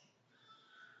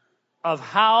of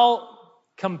how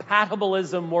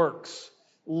compatibilism works,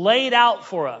 laid out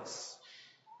for us.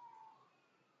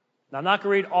 Now, I'm not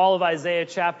going to read all of Isaiah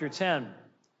chapter 10,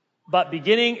 but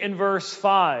beginning in verse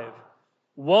 5,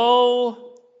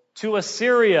 woe to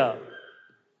Assyria,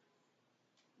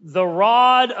 the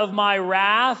rod of my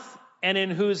wrath, and in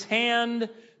whose hand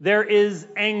there is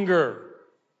anger.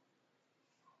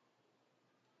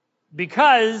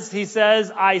 Because, he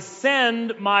says, I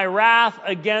send my wrath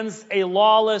against a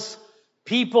lawless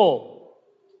people.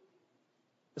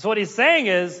 So what he's saying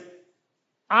is,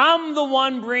 I'm the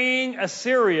one bringing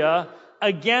Assyria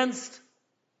against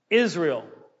Israel.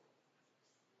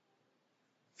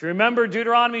 If you remember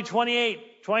Deuteronomy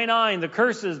 28, 29, the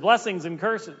curses, blessings and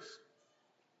curses.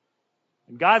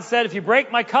 And God said, if you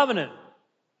break my covenant,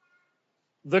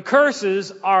 the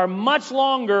curses are much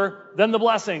longer than the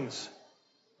blessings.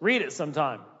 Read it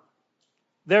sometime.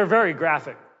 They're very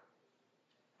graphic.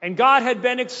 And God had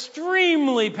been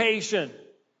extremely patient.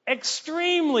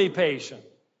 Extremely patient.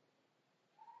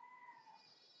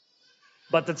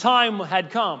 But the time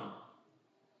had come.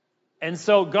 And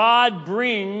so God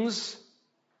brings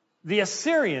the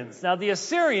Assyrians. Now, the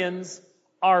Assyrians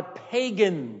are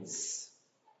pagans.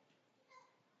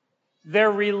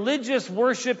 Their religious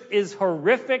worship is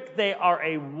horrific. They are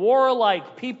a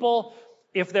warlike people.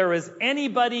 If there is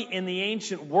anybody in the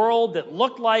ancient world that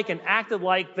looked like and acted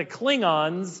like the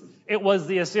Klingons, it was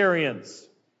the Assyrians.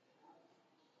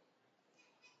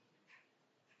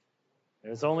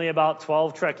 There's only about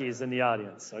 12 Trekkies in the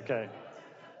audience. Okay.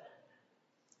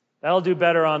 That'll do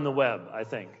better on the web, I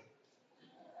think.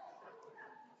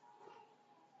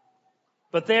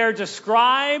 But they're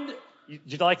described. Did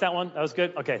you like that one? That was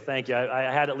good? Okay, thank you. I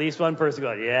had at least one person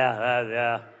go,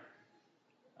 yeah.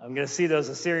 I'm going to see those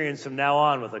Assyrians from now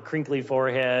on with a crinkly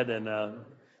forehead and a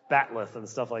batleth and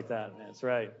stuff like that. That's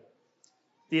right.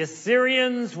 The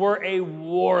Assyrians were a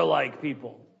warlike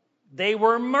people. They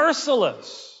were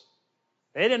merciless.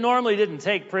 They normally didn't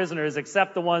take prisoners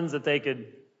except the ones that they could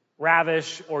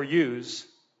ravish or use.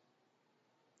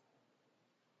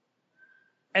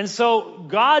 And so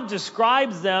God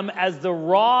describes them as the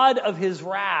rod of his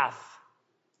wrath.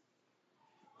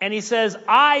 And he says,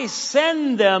 I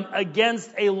send them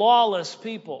against a lawless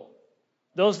people.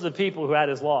 Those are the people who had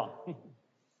his law.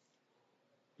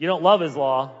 You don't love his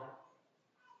law,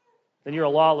 then you're a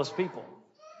lawless people.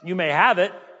 You may have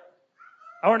it.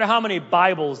 I wonder how many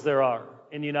Bibles there are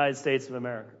in the United States of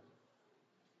America.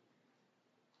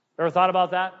 Ever thought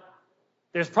about that?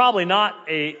 There's probably not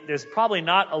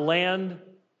a land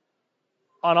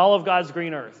on all of God's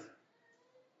green earth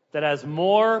that has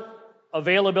more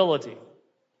availability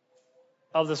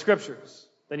of the Scriptures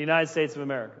than the United States of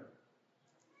America.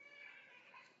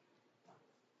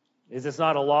 Is this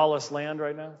not a lawless land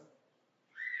right now?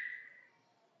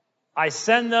 I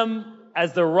send them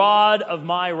as the rod of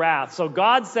my wrath. So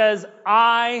God says,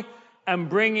 I am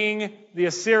bringing the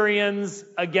Assyrians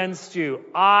against you.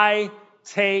 I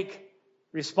take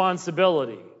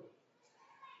responsibility.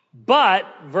 But,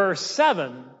 verse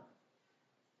 7,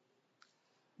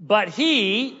 but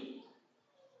he,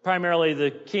 primarily the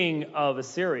king of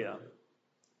Assyria,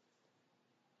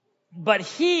 but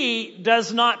he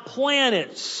does not plan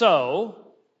it so.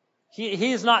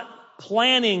 He's not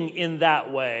planning in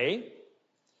that way.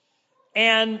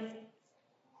 And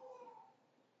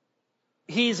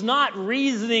he's not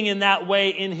reasoning in that way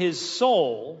in his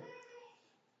soul.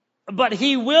 But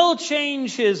he will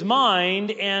change his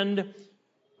mind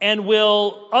and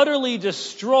will utterly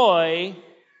destroy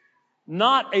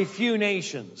not a few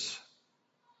nations.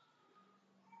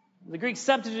 The Greek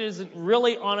Septuagint isn't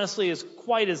really, honestly, is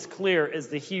quite as clear as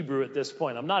the Hebrew at this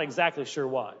point. I'm not exactly sure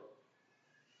why.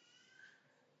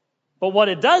 But what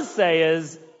it does say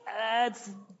is,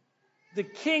 the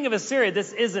king of Assyria,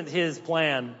 this isn't his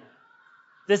plan.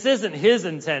 This isn't his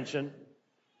intention.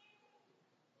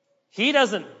 He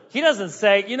doesn't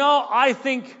say, I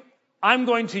think I'm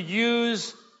going to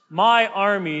use my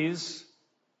armies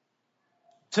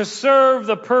to serve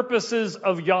the purposes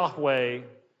of Yahweh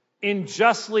in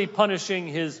justly punishing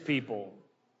his people.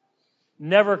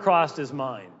 Never crossed his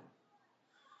mind.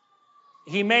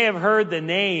 He may have heard the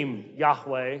name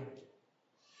Yahweh,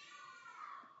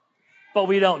 but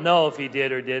we don't know if he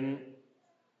did or didn't.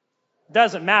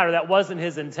 Doesn't matter. That wasn't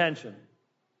his intention.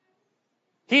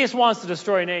 He just wants to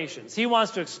destroy nations. He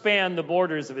wants to expand the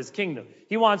borders of his kingdom.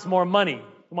 He wants more money.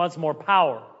 He wants more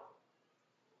power.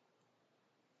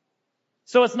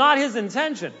 So it's not his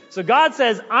intention. So God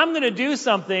says, I'm going to do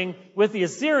something with the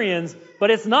Assyrians, but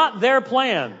it's not their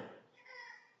plan.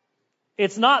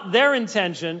 It's not their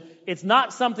intention. It's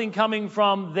not something coming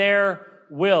from their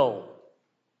will.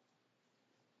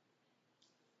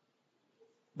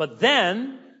 But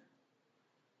then,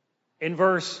 in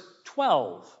verse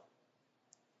 12,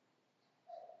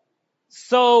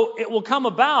 so it will come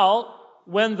about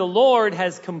when the Lord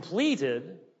has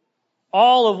completed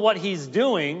all of what he's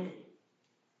doing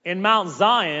in Mount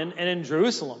Zion and in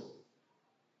Jerusalem.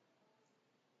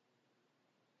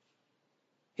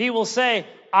 He will say,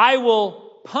 I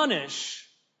will punish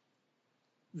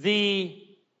the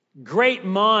great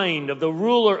mind of the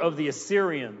ruler of the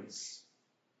Assyrians,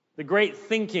 the great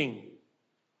thinking.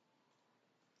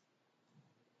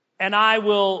 And I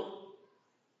will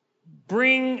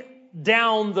bring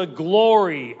down the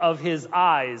glory of his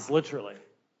eyes, literally.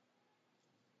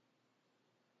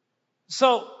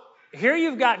 So, here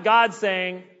you've got God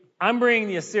saying, I'm bringing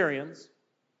the Assyrians.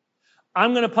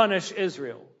 I'm going to punish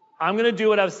Israel. I'm going to do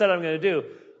what I've said I'm going to do.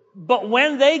 But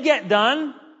when they get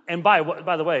done, and by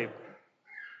the way,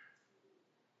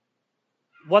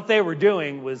 what they were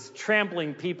doing was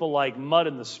trampling people like mud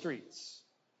in the streets.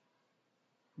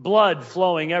 Blood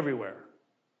flowing everywhere.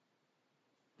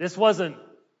 This wasn't,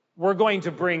 we're going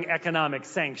to bring economic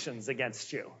sanctions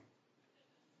against you.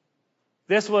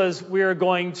 This was, we're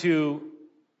going to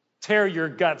tear your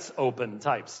guts open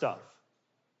type stuff.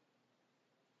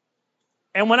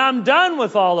 And when I'm done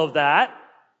with all of that,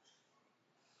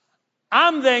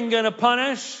 I'm then going to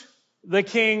punish the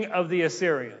king of the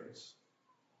Assyrians.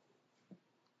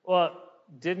 Well,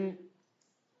 didn't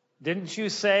you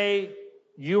say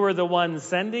you were the one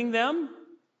sending them?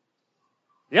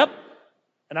 Yep.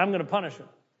 And I'm going to punish them.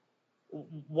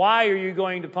 Why are you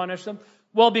going to punish them?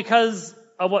 Well, because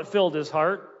of what filled his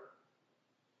heart.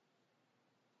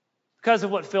 Because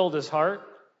of what filled his heart.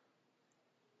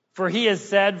 For he has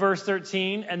said, verse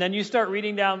 13, and then you start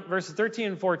reading down verses 13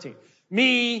 and 14.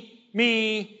 Me,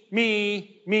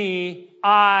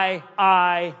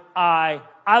 I.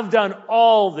 I've done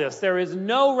all this. There is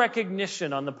no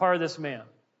recognition on the part of this man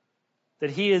that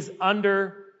he is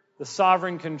under the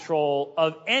sovereign control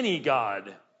of any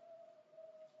God.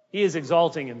 He is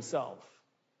exalting himself.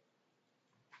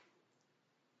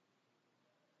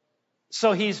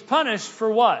 So he's punished for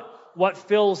what? What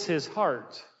fills his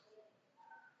heart.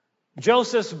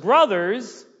 Joseph's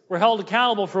brothers were held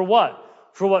accountable for what?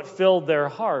 For what filled their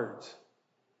heart.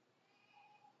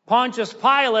 Pontius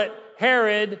Pilate,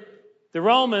 Herod, the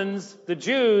Romans, the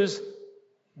Jews,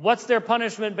 what's their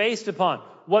punishment based upon?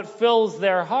 What fills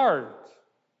their heart?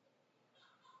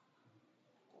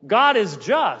 God is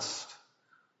just.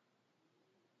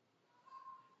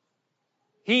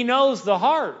 He knows the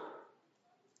heart.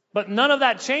 But none of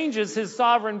that changes his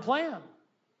sovereign plan.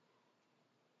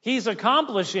 He's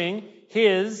accomplishing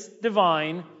his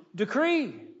divine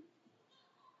decree.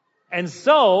 And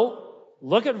so,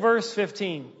 look at verse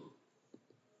 15.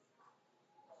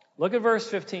 Look at verse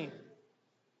 15.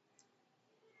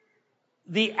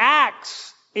 The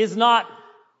axe is not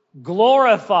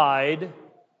glorified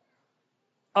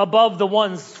above the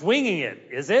one swinging it,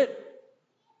 is it?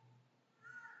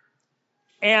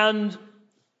 And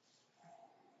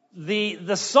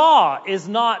the saw is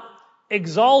not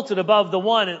exalted above the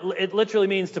one. It literally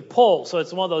means to pull. So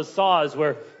it's one of those saws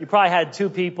where you probably had two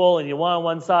people and you one on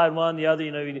one side, one on the other.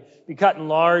 You'd be cutting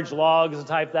large logs and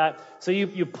type that. So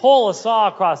you pull a saw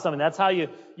across something. That's how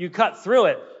you cut through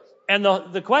it. And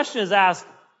the question is asked,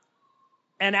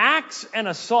 an axe and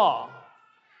a saw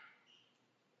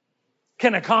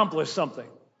can accomplish something.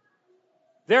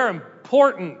 They're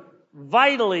important,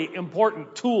 vitally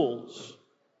important tools.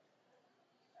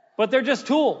 But they're just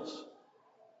tools.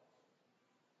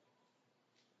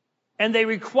 And they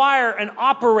require an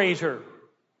operator.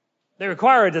 They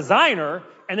require a designer,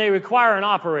 and they require an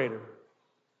operator.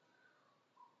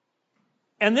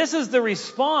 And this is the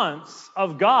response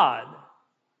of God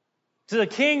to the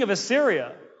king of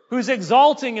Assyria who's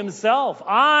exalting himself.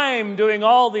 I'm doing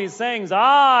all these things.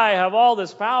 I have all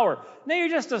this power. No, you're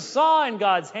just a saw in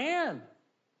God's hand.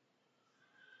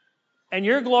 And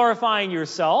you're glorifying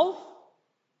yourself?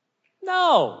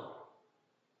 No.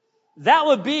 That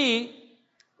would be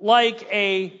like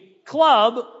a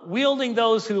club wielding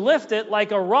those who lift it,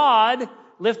 like a rod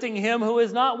lifting him who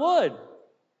is not wood.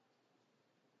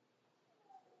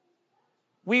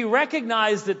 We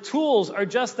recognize that tools are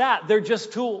just that. They're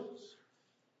just tools.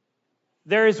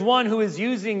 There is one who is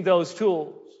using those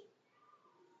tools.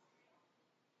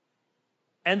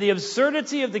 And the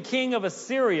absurdity of the king of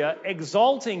Assyria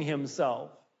exalting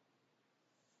himself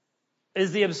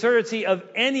is the absurdity of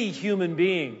any human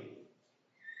being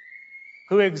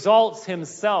who exalts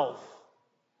himself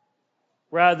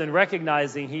rather than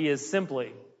recognizing he is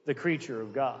simply the creature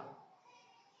of God.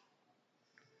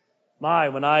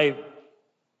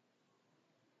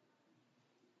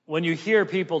 When you hear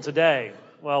people today,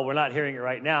 well, we're not hearing it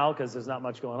right now because there's not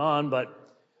much going on, but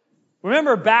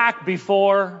remember back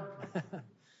before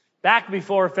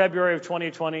February of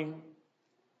 2020,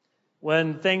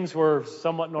 when things were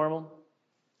somewhat normal?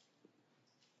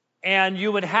 And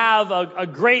you would have a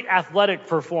great athletic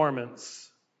performance,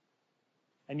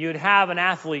 and you'd have an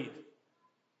athlete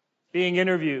being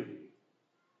interviewed.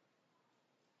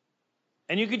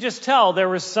 And you could just tell there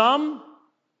were some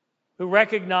who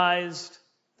recognized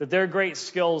that their great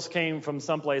skills came from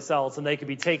someplace else and they could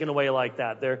be taken away like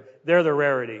that. They're the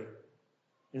rarity.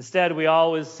 Instead, we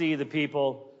always see the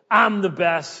people, I'm the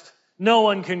best. No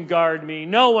one can guard me.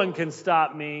 No one can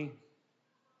stop me.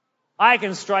 I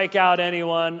can strike out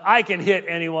anyone. I can hit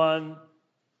anyone.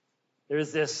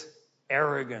 There's this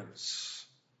arrogance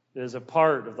that is a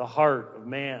part of the heart of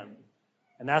man.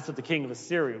 And that's what the king of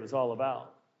Assyria was all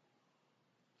about.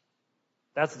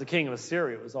 That's what the king of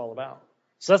Assyria was all about.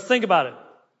 So let's think about it.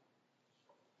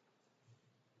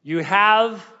 You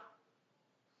have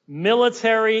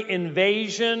military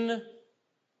invasion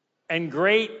and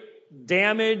great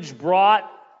damage brought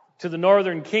to the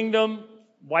northern kingdom,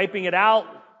 wiping it out,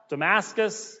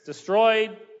 Damascus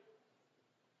destroyed.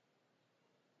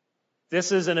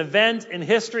 This is an event in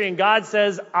history, and God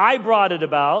says, I brought it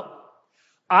about.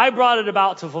 I brought it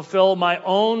about to fulfill my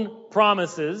own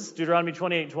promises, Deuteronomy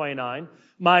 28:29,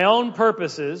 my own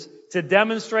purposes, to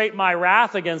demonstrate my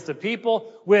wrath against the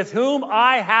people with whom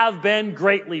I have been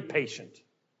greatly patient.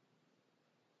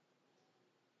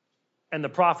 And the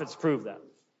prophets prove that.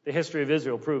 The history of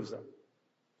Israel proves that.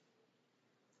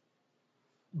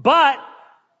 But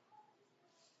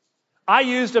I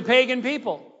used a pagan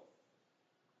people.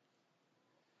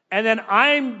 And then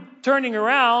I'm turning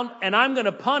around and I'm going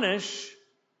to punish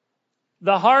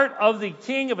the heart of the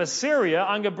king of Assyria.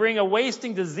 I'm going to bring a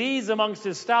wasting disease amongst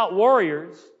his stout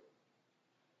warriors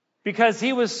because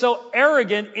he was so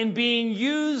arrogant in being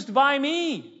used by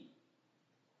me.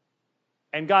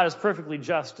 And God is perfectly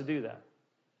just to do that.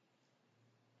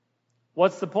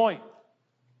 What's the point?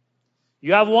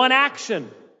 You have one action.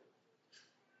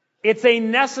 It's a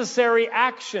necessary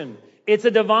action. It's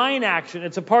a divine action.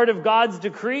 It's a part of God's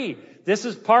decree. This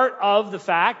is part of the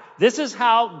fact. This is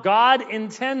how God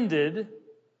intended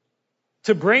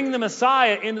to bring the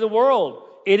Messiah into the world.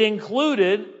 It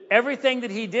included everything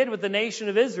that he did with the nation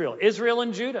of Israel, Israel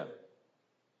and Judah.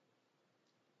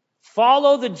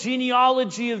 Follow the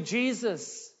genealogy of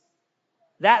Jesus.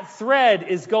 That thread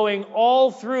is going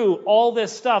all through all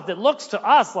this stuff that looks to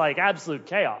us like absolute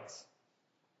chaos.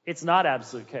 It's not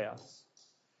absolute chaos.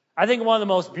 I think one of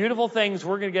the most beautiful things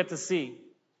we're going to get to see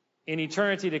in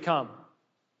eternity to come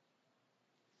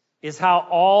is how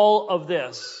all of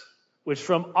this, which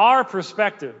from our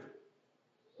perspective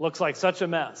looks like such a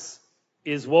mess,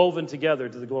 is woven together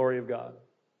to the glory of God.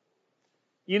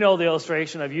 You know the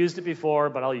illustration. I've used it before,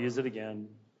 but I'll use it again.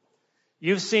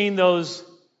 You've seen those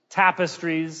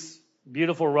tapestries,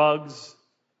 beautiful rugs.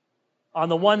 On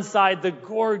the one side, the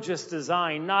gorgeous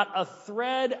design, not a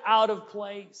thread out of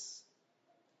place.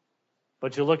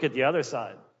 But you look at the other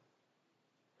side,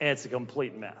 and it's a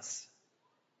complete mess.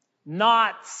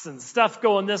 Knots and stuff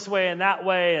going this way and that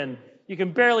way, and you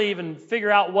can barely even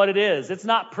figure out what it is. It's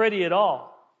not pretty at all.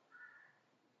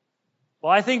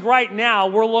 Well, I think right now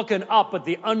we're looking up at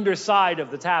the underside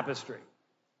of the tapestry.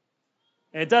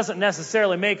 And it doesn't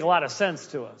necessarily make a lot of sense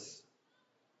to us.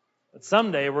 But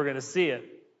someday we're going to see it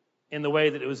in the way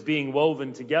that it was being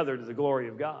woven together to the glory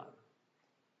of God.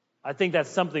 I think that's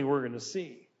something we're going to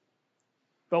see.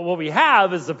 But what we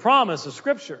have is the promise of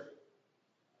Scripture.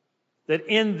 That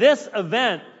in this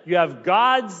event, you have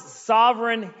God's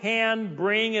sovereign hand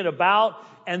bringing it about,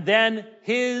 and then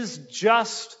His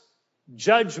just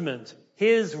judgment,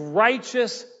 His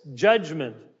righteous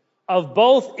judgment of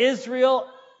both Israel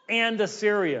and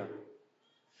Assyria.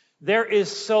 There is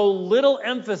so little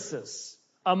emphasis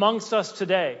amongst us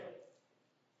today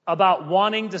about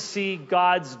wanting to see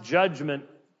God's judgment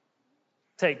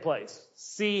take place,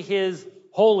 see His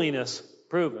holiness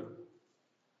proven.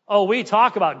 Oh, we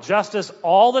talk about justice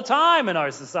all the time in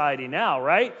our society now,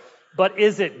 right? But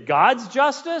is it God's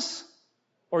justice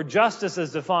or justice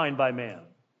as defined by man?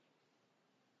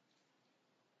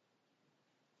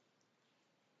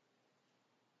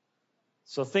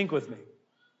 So think with me.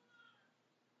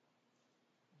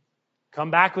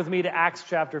 Come back with me to Acts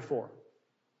chapter 4.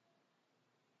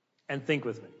 And think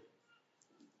with me.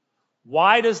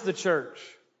 Why does the church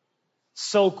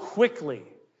so quickly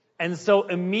and so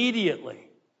immediately,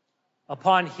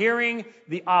 upon hearing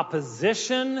the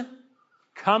opposition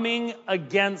coming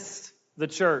against the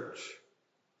church,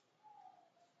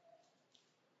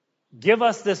 give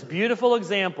us this beautiful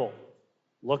example?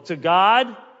 Look to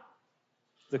God,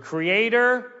 the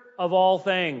creator of all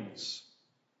things.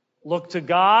 Look to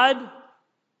God,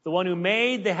 the one who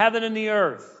made the heaven and the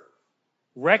earth.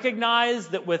 Recognize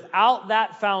that without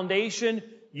that foundation,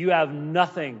 you have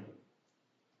nothing.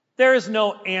 There is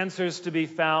no answers to be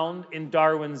found in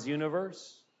Darwin's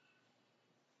universe.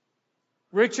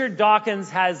 Richard Dawkins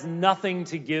has nothing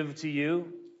to give to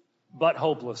you but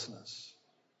hopelessness.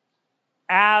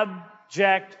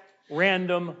 Abject,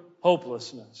 random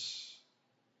hopelessness.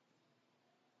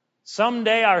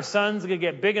 Someday our sun's going to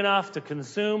get big enough to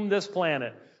consume this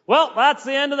planet. Well, that's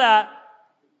the end of that.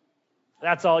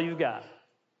 That's all you've got.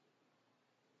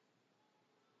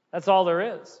 That's all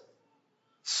there is.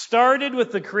 Started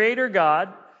with the Creator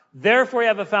God, therefore you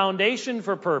have a foundation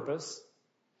for purpose,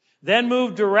 then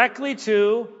moved directly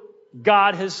to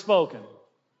God has spoken.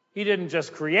 He didn't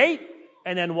just create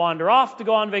and then wander off to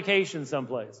go on vacation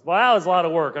someplace. Well, that was a lot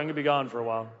of work. I'm going to be gone for a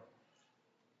while.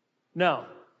 No.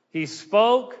 He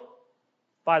spoke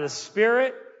by the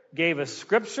Spirit, gave us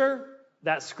Scripture.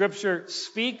 That Scripture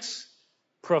speaks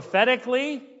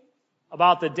prophetically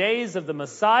about the days of the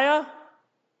Messiah.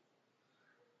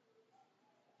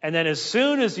 And then as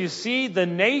soon as you see the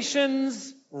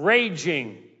nations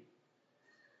raging,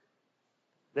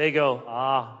 they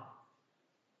go,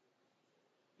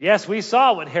 yes, we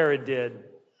saw what Herod did.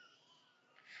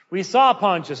 We saw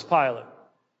Pontius Pilate.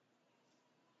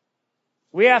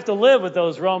 We have to live with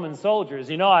those Roman soldiers.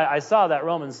 You know, I saw that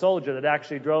Roman soldier that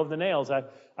actually drove the nails.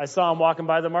 I saw him walking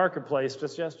by the marketplace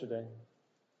just yesterday.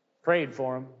 Prayed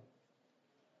for him.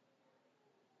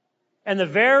 And the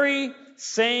very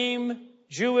same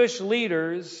Jewish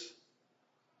leaders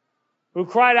who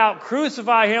cried out,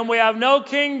 "Crucify him, we have no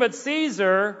king but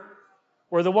Caesar,"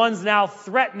 were the ones now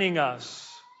threatening us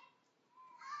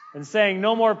and saying,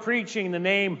 no more preaching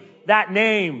that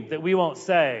name that we won't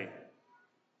say.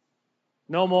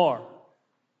 No more.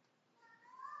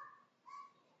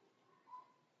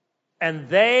 And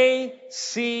they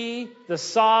see the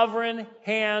sovereign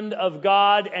hand of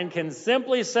God and can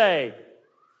simply say,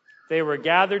 they were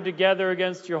gathered together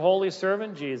against your holy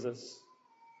servant Jesus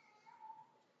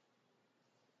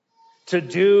to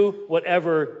do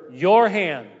whatever your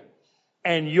hand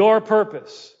and your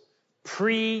purpose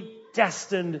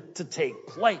predestined to take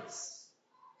place.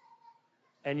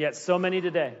 And yet so many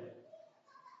today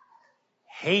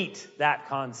hate that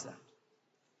concept.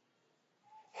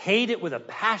 Hate it with a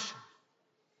passion.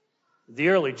 The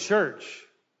early church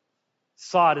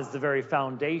saw it as the very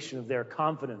foundation of their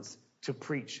confidence to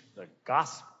preach the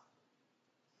gospel.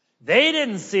 They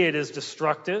didn't see it as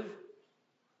destructive.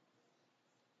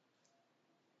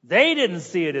 They didn't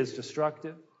see it as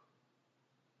destructive.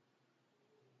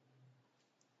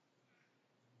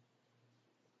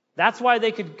 That's why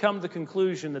they could come to the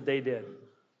conclusion that they did.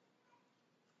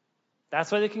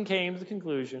 That's why they came to the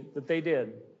conclusion that they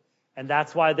did. And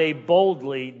that's why they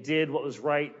boldly did what was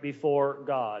right before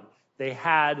God. They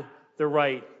had the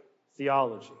right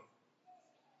theology.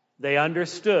 They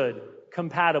understood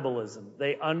compatibilism.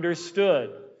 They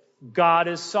understood God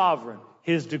is sovereign.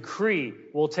 His decree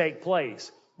will take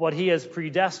place. What He has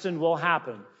predestined will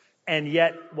happen. And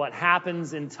yet what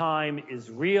happens in time is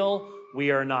real.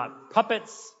 We are not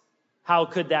puppets. How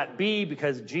could that be?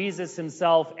 Because Jesus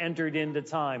Himself entered into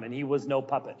time and He was no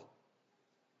puppet.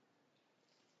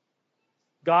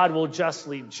 God will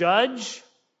justly judge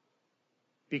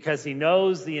because He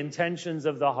knows the intentions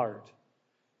of the heart.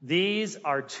 These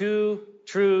are two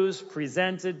truths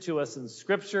presented to us in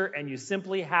Scripture, and you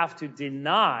simply have to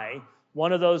deny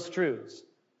one of those truths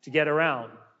to get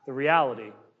around the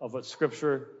reality of what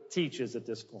Scripture teaches at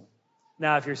this point.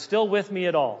 Now, if you're still with me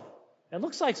at all, and it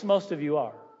looks like most of you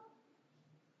are,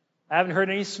 I haven't heard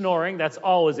any snoring. That's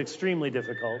always extremely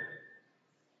difficult.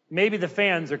 Maybe the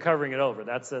fans are covering it over.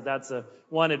 That's a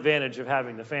one advantage of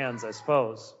having the fans, I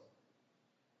suppose.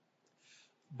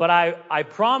 But I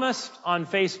promised on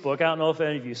Facebook, I don't know if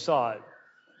any of you saw it,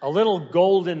 a little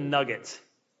golden nugget.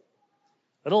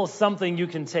 A little something you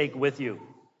can take with you.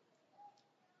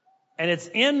 And it's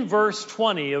in verse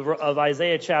 20 of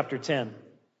Isaiah chapter 10.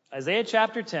 Isaiah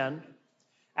chapter 10,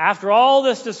 after all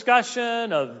this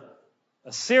discussion of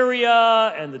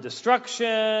Assyria and the destruction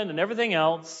and everything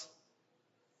else,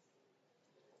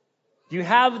 you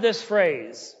have this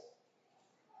phrase,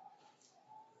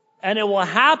 and it will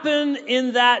happen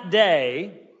in that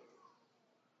day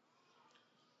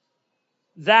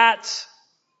that,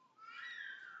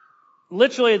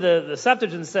 literally the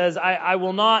Septuagint says, I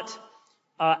will not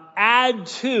add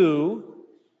to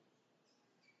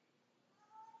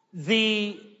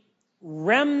the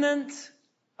remnant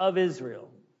of Israel.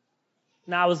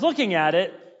 Now, I was looking at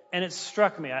it, and it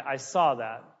struck me. I saw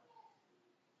that.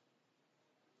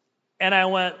 And I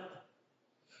went,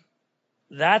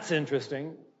 that's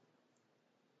interesting.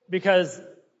 Because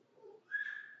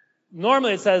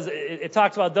normally it says, it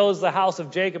talks about those of the house of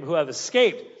Jacob who have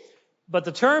escaped. But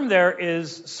the term there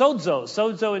is sozo.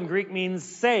 Sozo in Greek means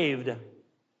saved.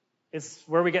 It's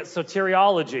where we get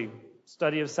soteriology,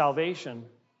 study of salvation.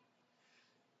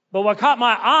 But what caught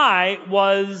my eye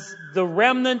was the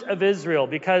remnant of Israel,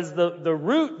 because the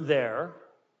root there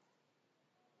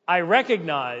I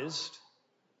recognized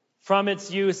from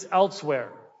its use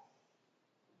elsewhere.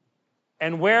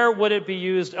 And where would it be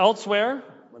used elsewhere?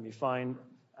 Let me find,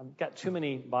 I've got too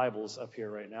many Bibles up here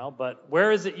right now, but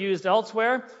where is it used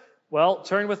elsewhere? Well,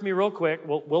 turn with me real quick.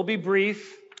 We'll be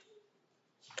brief.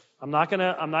 I'm not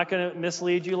gonna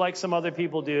mislead you like some other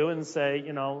people do and say,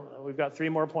 we've got 3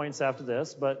 more points after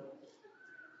this, but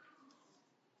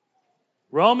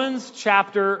Romans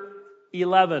chapter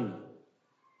 11.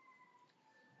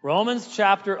 Romans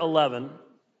chapter 11.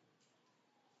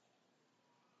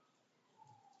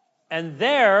 And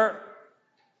there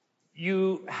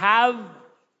you have,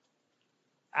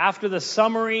 after the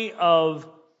summary of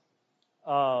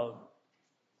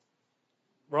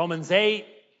Romans 8,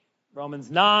 Romans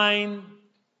 9,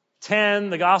 10,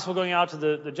 the gospel going out to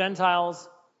the Gentiles,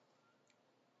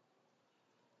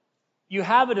 you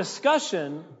have a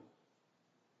discussion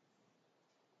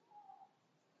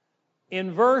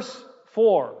in verse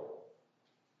 4.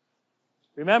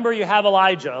 Remember, you have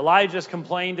Elijah. Elijah's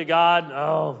complained to God,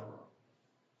 "Oh,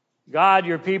 God,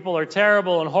 your people are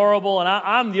terrible and horrible, and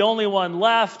I'm the only one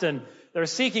left, and they're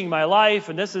seeking my life,"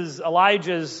 and this is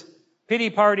Elijah's pity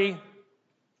party.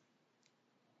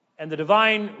 And the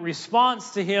divine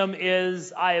response to him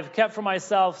is, "I have kept for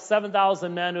myself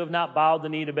 7,000 men who have not bowed the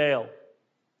knee to Baal."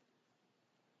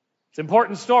 It's an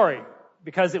important story,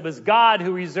 because it was God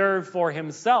who reserved for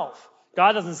himself.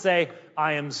 God doesn't say,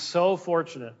 "I am so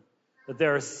fortunate that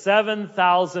there are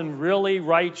 7,000 really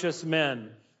righteous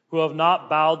men who have not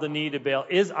bowed the knee to Baal.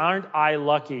 Aren't I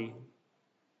lucky?"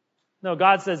 No,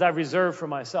 God says, "I've reserved for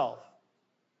myself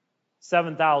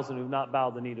 7,000 who have not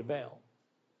bowed the knee to Baal."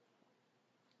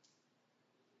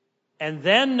 And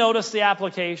then notice the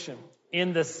application.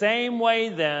 In the same way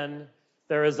then,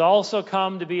 there has also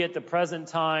come to be at the present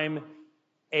time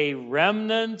a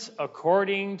remnant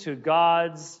according to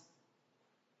God's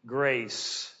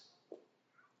grace.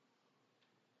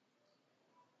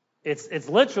 It's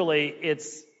literally,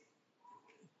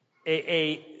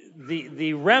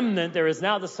 the remnant. There is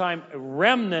now at this time a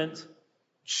remnant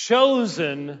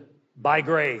chosen by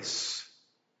grace.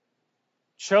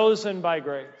 Chosen by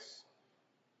grace.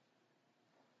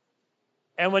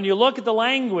 And when you look at the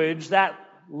language, that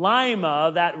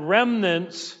lima, that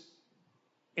remnant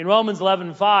in Romans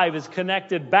 11:5 is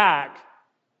connected back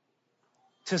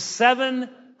to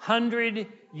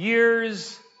 700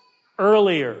 years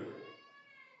earlier.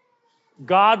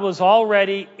 God was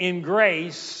already in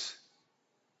grace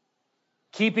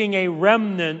keeping a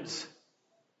remnant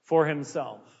for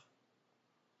himself.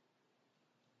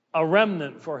 A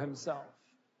remnant for himself.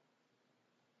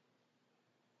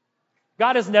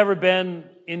 God has never been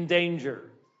in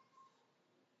danger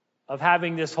of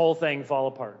having this whole thing fall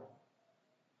apart.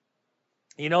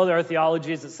 There are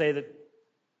theologies that say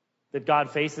that God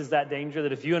faces that danger,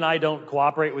 that if you and I don't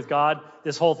cooperate with God,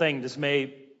 this whole thing just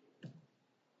may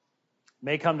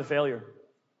come to failure.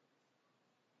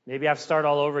 Maybe I have to start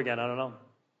all over again. I don't know.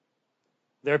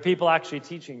 There are people actually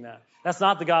teaching that. That's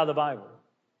not the God of the Bible.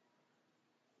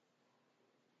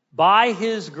 By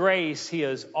his grace, he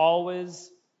has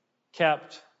always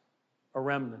kept a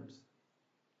remnant.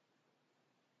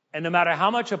 And no matter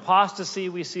how much apostasy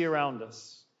we see around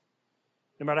us,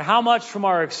 no matter how much from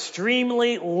our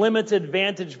extremely limited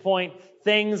vantage point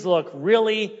things look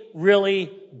really,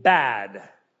 really bad,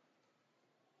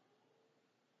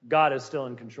 God is still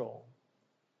in control.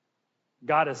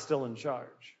 God is still in charge.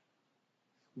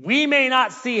 We may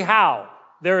not see how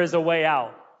there is a way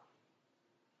out.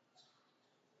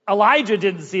 Elijah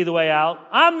didn't see the way out.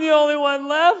 I'm the only one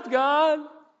left, God.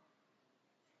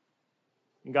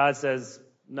 And God says,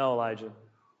 no, Elijah.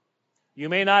 You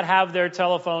may not have their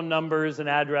telephone numbers and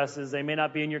addresses. They may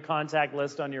not be in your contact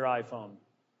list on your iPhone.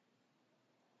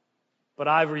 But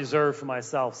I've reserved for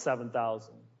myself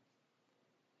 7,000.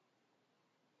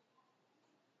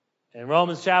 In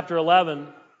Romans chapter 11,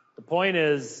 the point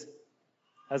is,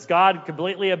 has God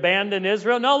completely abandoned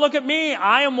Israel? No, look at me.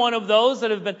 I am one of those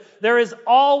that have been. There has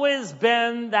always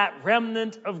been that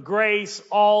remnant of grace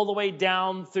all the way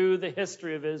down through the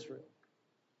history of Israel.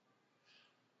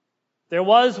 There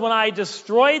was when I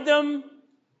destroyed them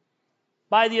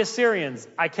by the Assyrians,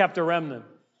 I kept a remnant.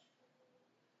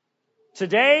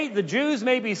 Today, the Jews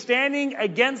may be standing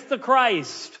against the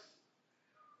Christ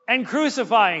and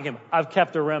crucifying him. I've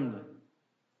kept a remnant.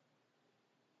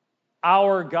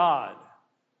 Our God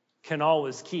can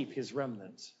always keep his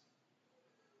remnant.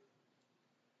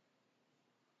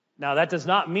 Now, that does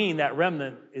not mean that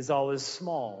remnant is always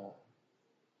small.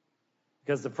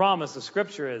 Because the promise of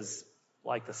Scripture is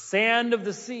like the sand of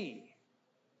the sea.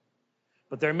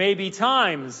 But there may be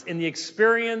times in the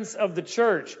experience of the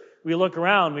church, we look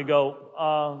around, we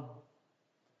go,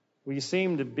 we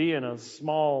seem to be in a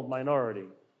small minority.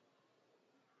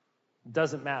 It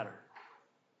doesn't matter.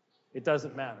 It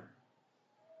doesn't matter.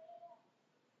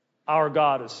 Our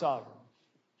God is sovereign.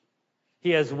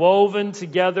 He has woven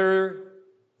together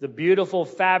the beautiful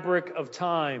fabric of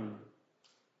time.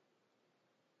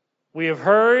 We have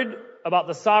heard about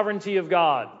the sovereignty of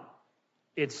God.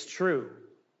 It's true.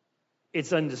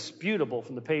 It's undisputable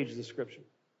from the pages of Scripture.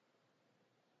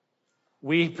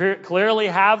 We clearly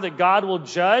have that God will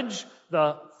judge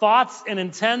the thoughts and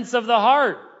intents of the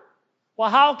heart. Well,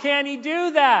 how can he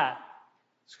do that?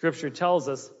 Scripture tells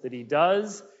us that he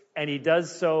does, and he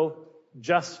does so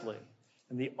justly.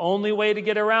 And the only way to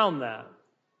get around that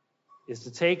is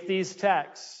to take these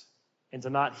texts and to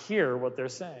not hear what they're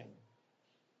saying.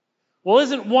 Well,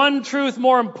 isn't one truth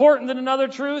more important than another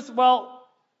truth? Well,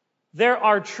 there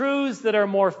are truths that are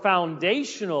more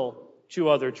foundational to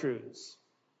other truths.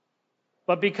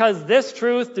 But because this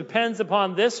truth depends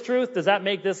upon this truth, does that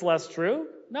make this less true?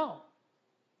 No.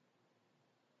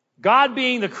 God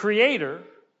being the creator,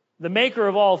 the maker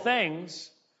of all things,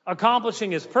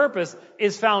 accomplishing his purpose,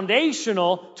 is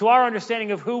foundational to our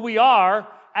understanding of who we are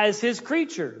as his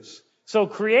creatures. So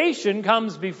creation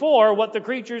comes before what the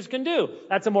creatures can do.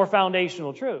 That's a more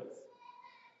foundational truth.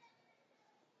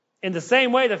 In the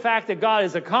same way, the fact that God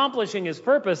is accomplishing his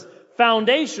purpose,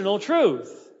 foundational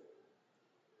truth.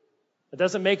 It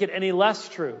doesn't make it any less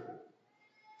true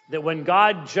that when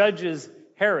God judges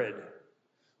Herod,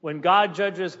 when God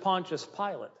judges Pontius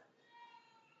Pilate,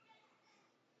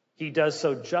 he does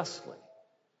so justly,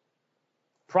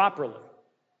 properly.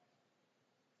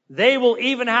 They will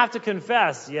even have to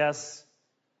confess, yes,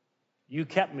 you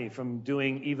kept me from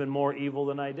doing even more evil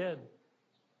than I did.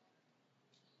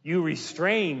 You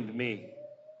restrained me.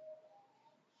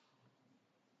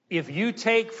 If you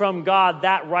take from God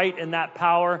that right and that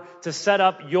power to set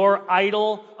up your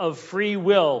idol of free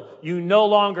will, you no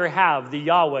longer have the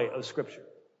Yahweh of Scripture.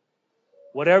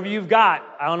 Whatever you've got,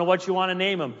 I don't know what you want to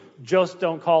name him, just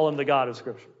don't call him the God of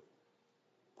Scripture.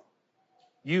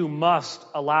 You must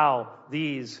allow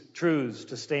these truths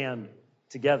to stand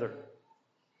together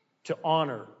to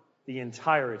honor the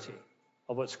entirety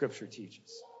of what Scripture teaches.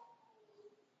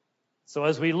 So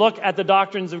as we look at the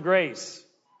doctrines of grace,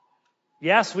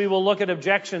 yes, we will look at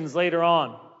objections later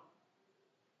on.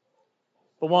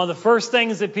 But one of the first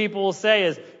things that people will say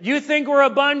is, you think we're a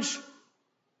bunch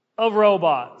of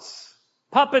robots,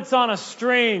 puppets on a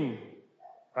string,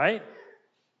 right?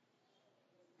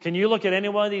 Can you look at any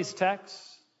one of these texts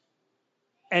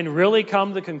and really come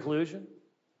to the conclusion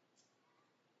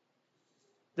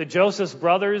that Joseph's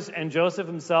brothers and Joseph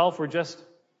himself were just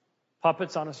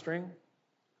puppets on a string?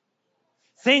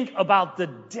 Think about the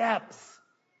depth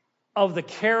of the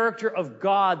character of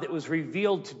God that was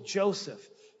revealed to Joseph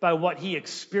by what he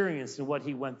experienced and what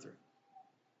he went through.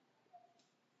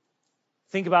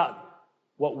 Think about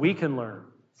what we can learn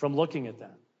from looking at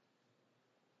that.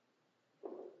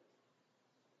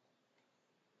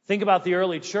 Think about the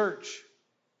early church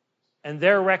and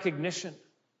their recognition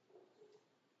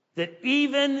that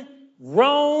even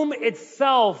Rome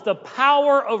itself, the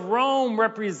power of Rome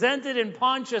represented in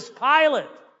Pontius Pilate,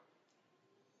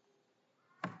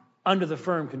 under the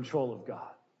firm control of God.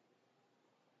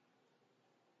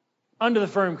 under the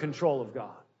firm control of God.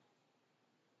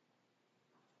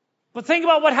 But think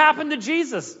about what happened to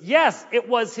Jesus. Yes, it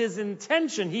was his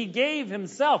intention. He gave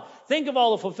himself. Think of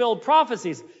all the fulfilled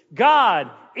prophecies. God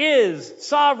is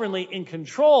sovereignly in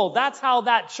control. That's how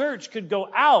that church could go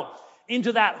out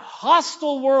into that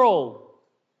hostile world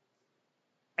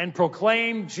and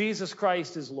proclaim Jesus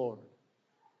Christ as Lord.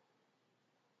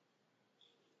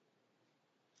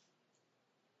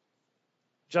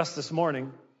 Just this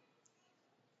morning,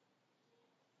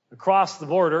 across the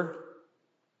border,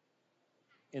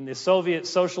 in the Soviet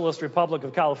Socialist Republic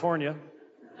of California,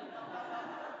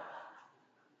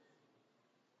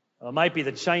 it might be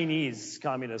the Chinese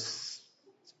Communists,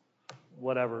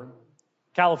 whatever,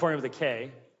 California with a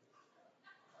K.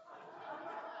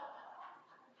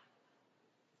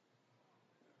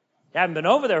 You haven't been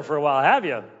over there for a while, have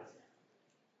you?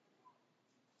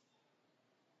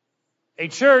 A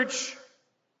church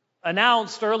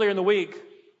announced earlier in the week,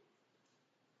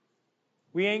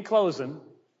 we ain't closing.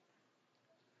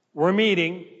 We're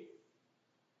meeting,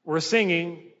 we're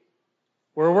singing,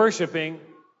 we're worshiping,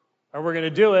 and we're going to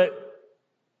do it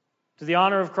to the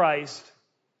honor of Christ,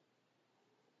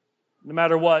 no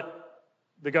matter what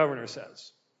the governor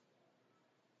says.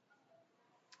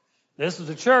 This was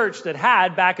a church that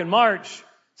had, back in March,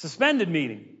 suspended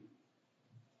meeting.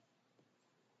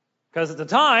 Because at the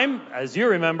time, as you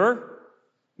remember,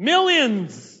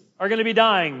 millions are going to be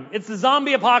dying. It's the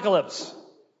zombie apocalypse.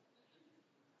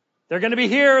 They're going to be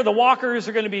here. The walkers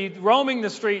are going to be roaming the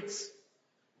streets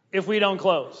if we don't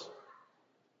close.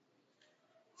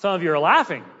 Some of you are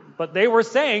laughing, but they were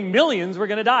saying millions were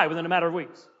going to die within a matter of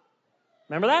weeks.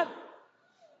 Remember that?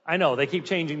 I know, they keep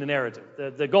changing the narrative.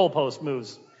 The goalpost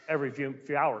moves every few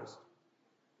hours.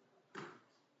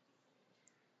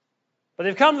 But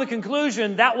they've come to the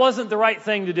conclusion that wasn't the right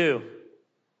thing to do.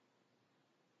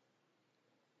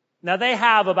 Now, they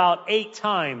have about 8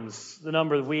 times the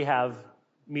number that we have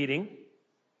meeting.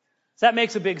 So that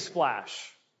makes a big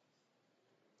splash.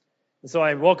 And so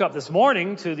I woke up this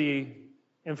morning to the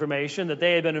information that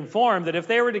they had been informed that if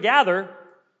they were to gather,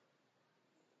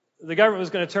 the government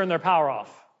was going to turn their power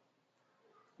off.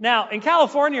 Now, in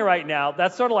California right now,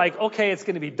 that's sort of like, okay, it's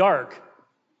going to be dark,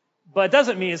 but it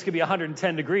doesn't mean it's going to be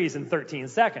 110 degrees in 13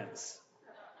 seconds.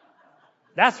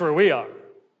 That's where we are.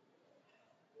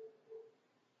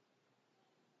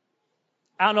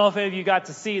 I don't know if any of you got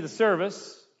to see the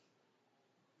service.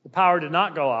 The power did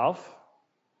not go off.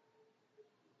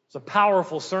 It's a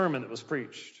powerful sermon that was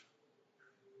preached.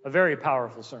 A very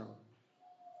powerful sermon.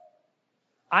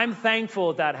 I'm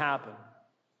thankful that happened.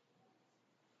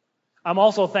 I'm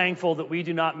also thankful that we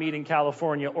do not meet in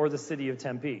California or the city of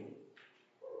Tempe.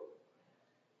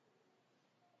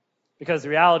 Because the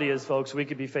reality is, folks, we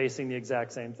could be facing the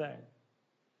exact same thing.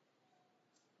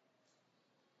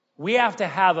 We have to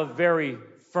have a very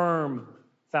firm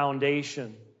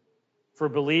foundation for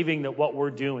believing that what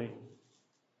we're doing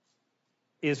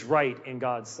is right in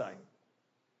God's sight.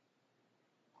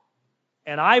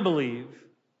 And I believe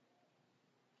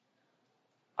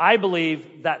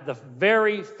that the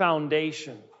very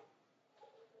foundation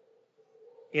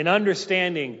in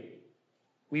understanding,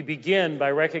 we begin by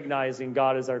recognizing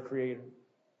God as our Creator.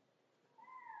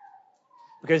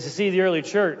 Because you see, the early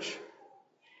church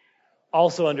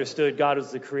also understood God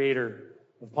as the creator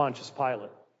of Pontius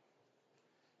Pilate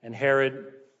and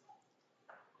Herod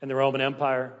and the Roman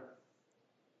Empire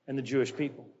and the Jewish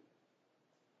people.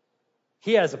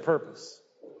 He has a purpose.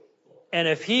 And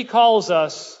if he calls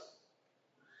us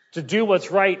to do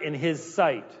what's right in his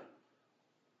sight,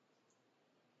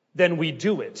 then we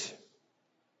do it.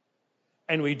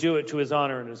 And we do it to his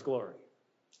honor and his glory.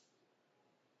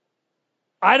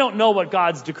 I don't know what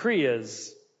God's decree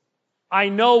is. I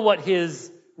know what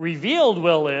his revealed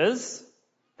will is.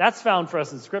 That's found for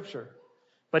us in Scripture.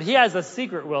 But he has a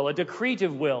secret will, a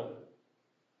decretive will.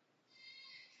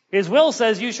 His will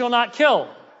says, you shall not kill.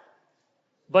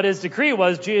 But his decree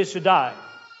was, Jesus should die.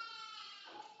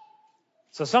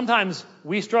 So sometimes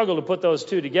we struggle to put those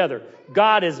two together.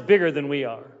 God is bigger than we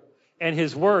are. And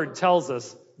his word tells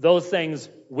us those things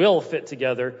will fit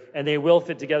together, and they will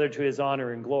fit together to his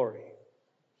honor and glory.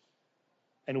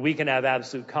 And we can have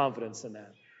absolute confidence in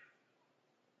that.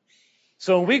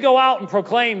 So when we go out and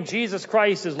proclaim Jesus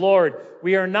Christ as Lord,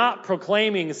 we are not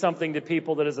proclaiming something to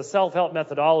people that is a self-help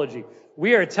methodology.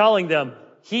 We are telling them,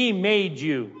 he made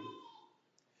you.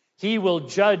 He will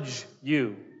judge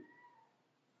you.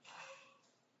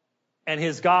 And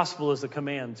his gospel is a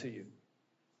command to you.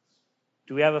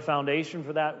 Do we have a foundation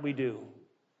for that? We do.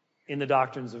 In the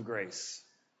doctrines of grace.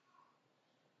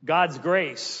 God's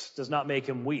grace does not make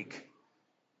him weak.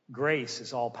 Grace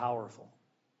is all powerful.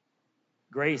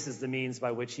 Grace is the means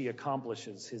by which he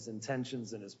accomplishes his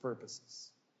intentions and his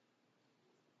purposes.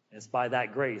 And it's by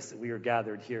that grace that we are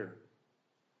gathered here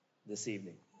this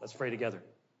evening. Let's pray together.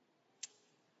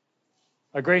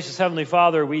 Our gracious Heavenly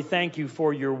Father, we thank you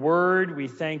for your word. We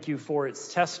thank you for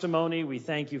its testimony. We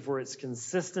thank you for its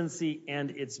consistency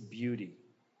and its beauty.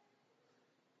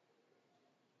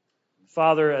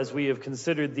 Father, as we have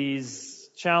considered these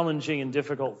challenging and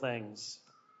difficult things,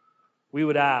 we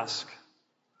would ask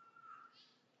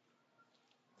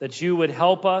that you would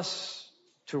help us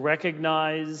to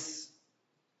recognize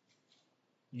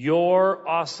your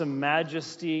awesome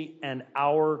majesty and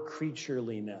our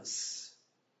creatureliness.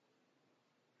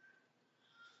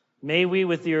 May we,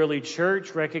 with the early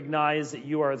church, recognize that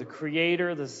you are the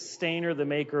creator, the sustainer, the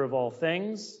maker of all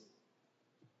things,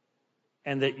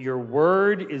 and that your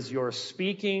word is your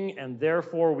speaking, and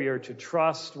therefore we are to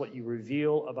trust what you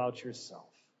reveal about yourself.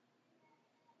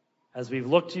 As we've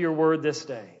looked to your word this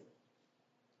day,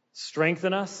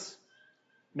 strengthen us,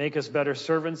 make us better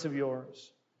servants of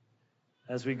yours.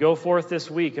 As we go forth this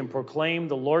week and proclaim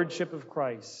the lordship of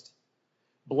Christ,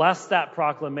 bless that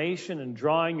proclamation and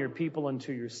drawing your people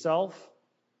unto yourself.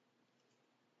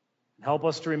 Help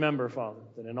us to remember, Father,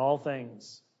 that in all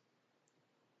things,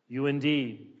 you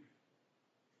indeed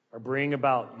are bringing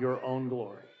about your own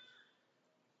glory.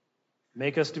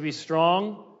 Make us to be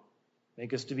strong.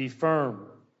 Make us to be firm.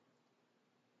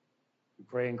 We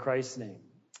pray in Christ's name.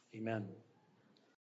 Amen.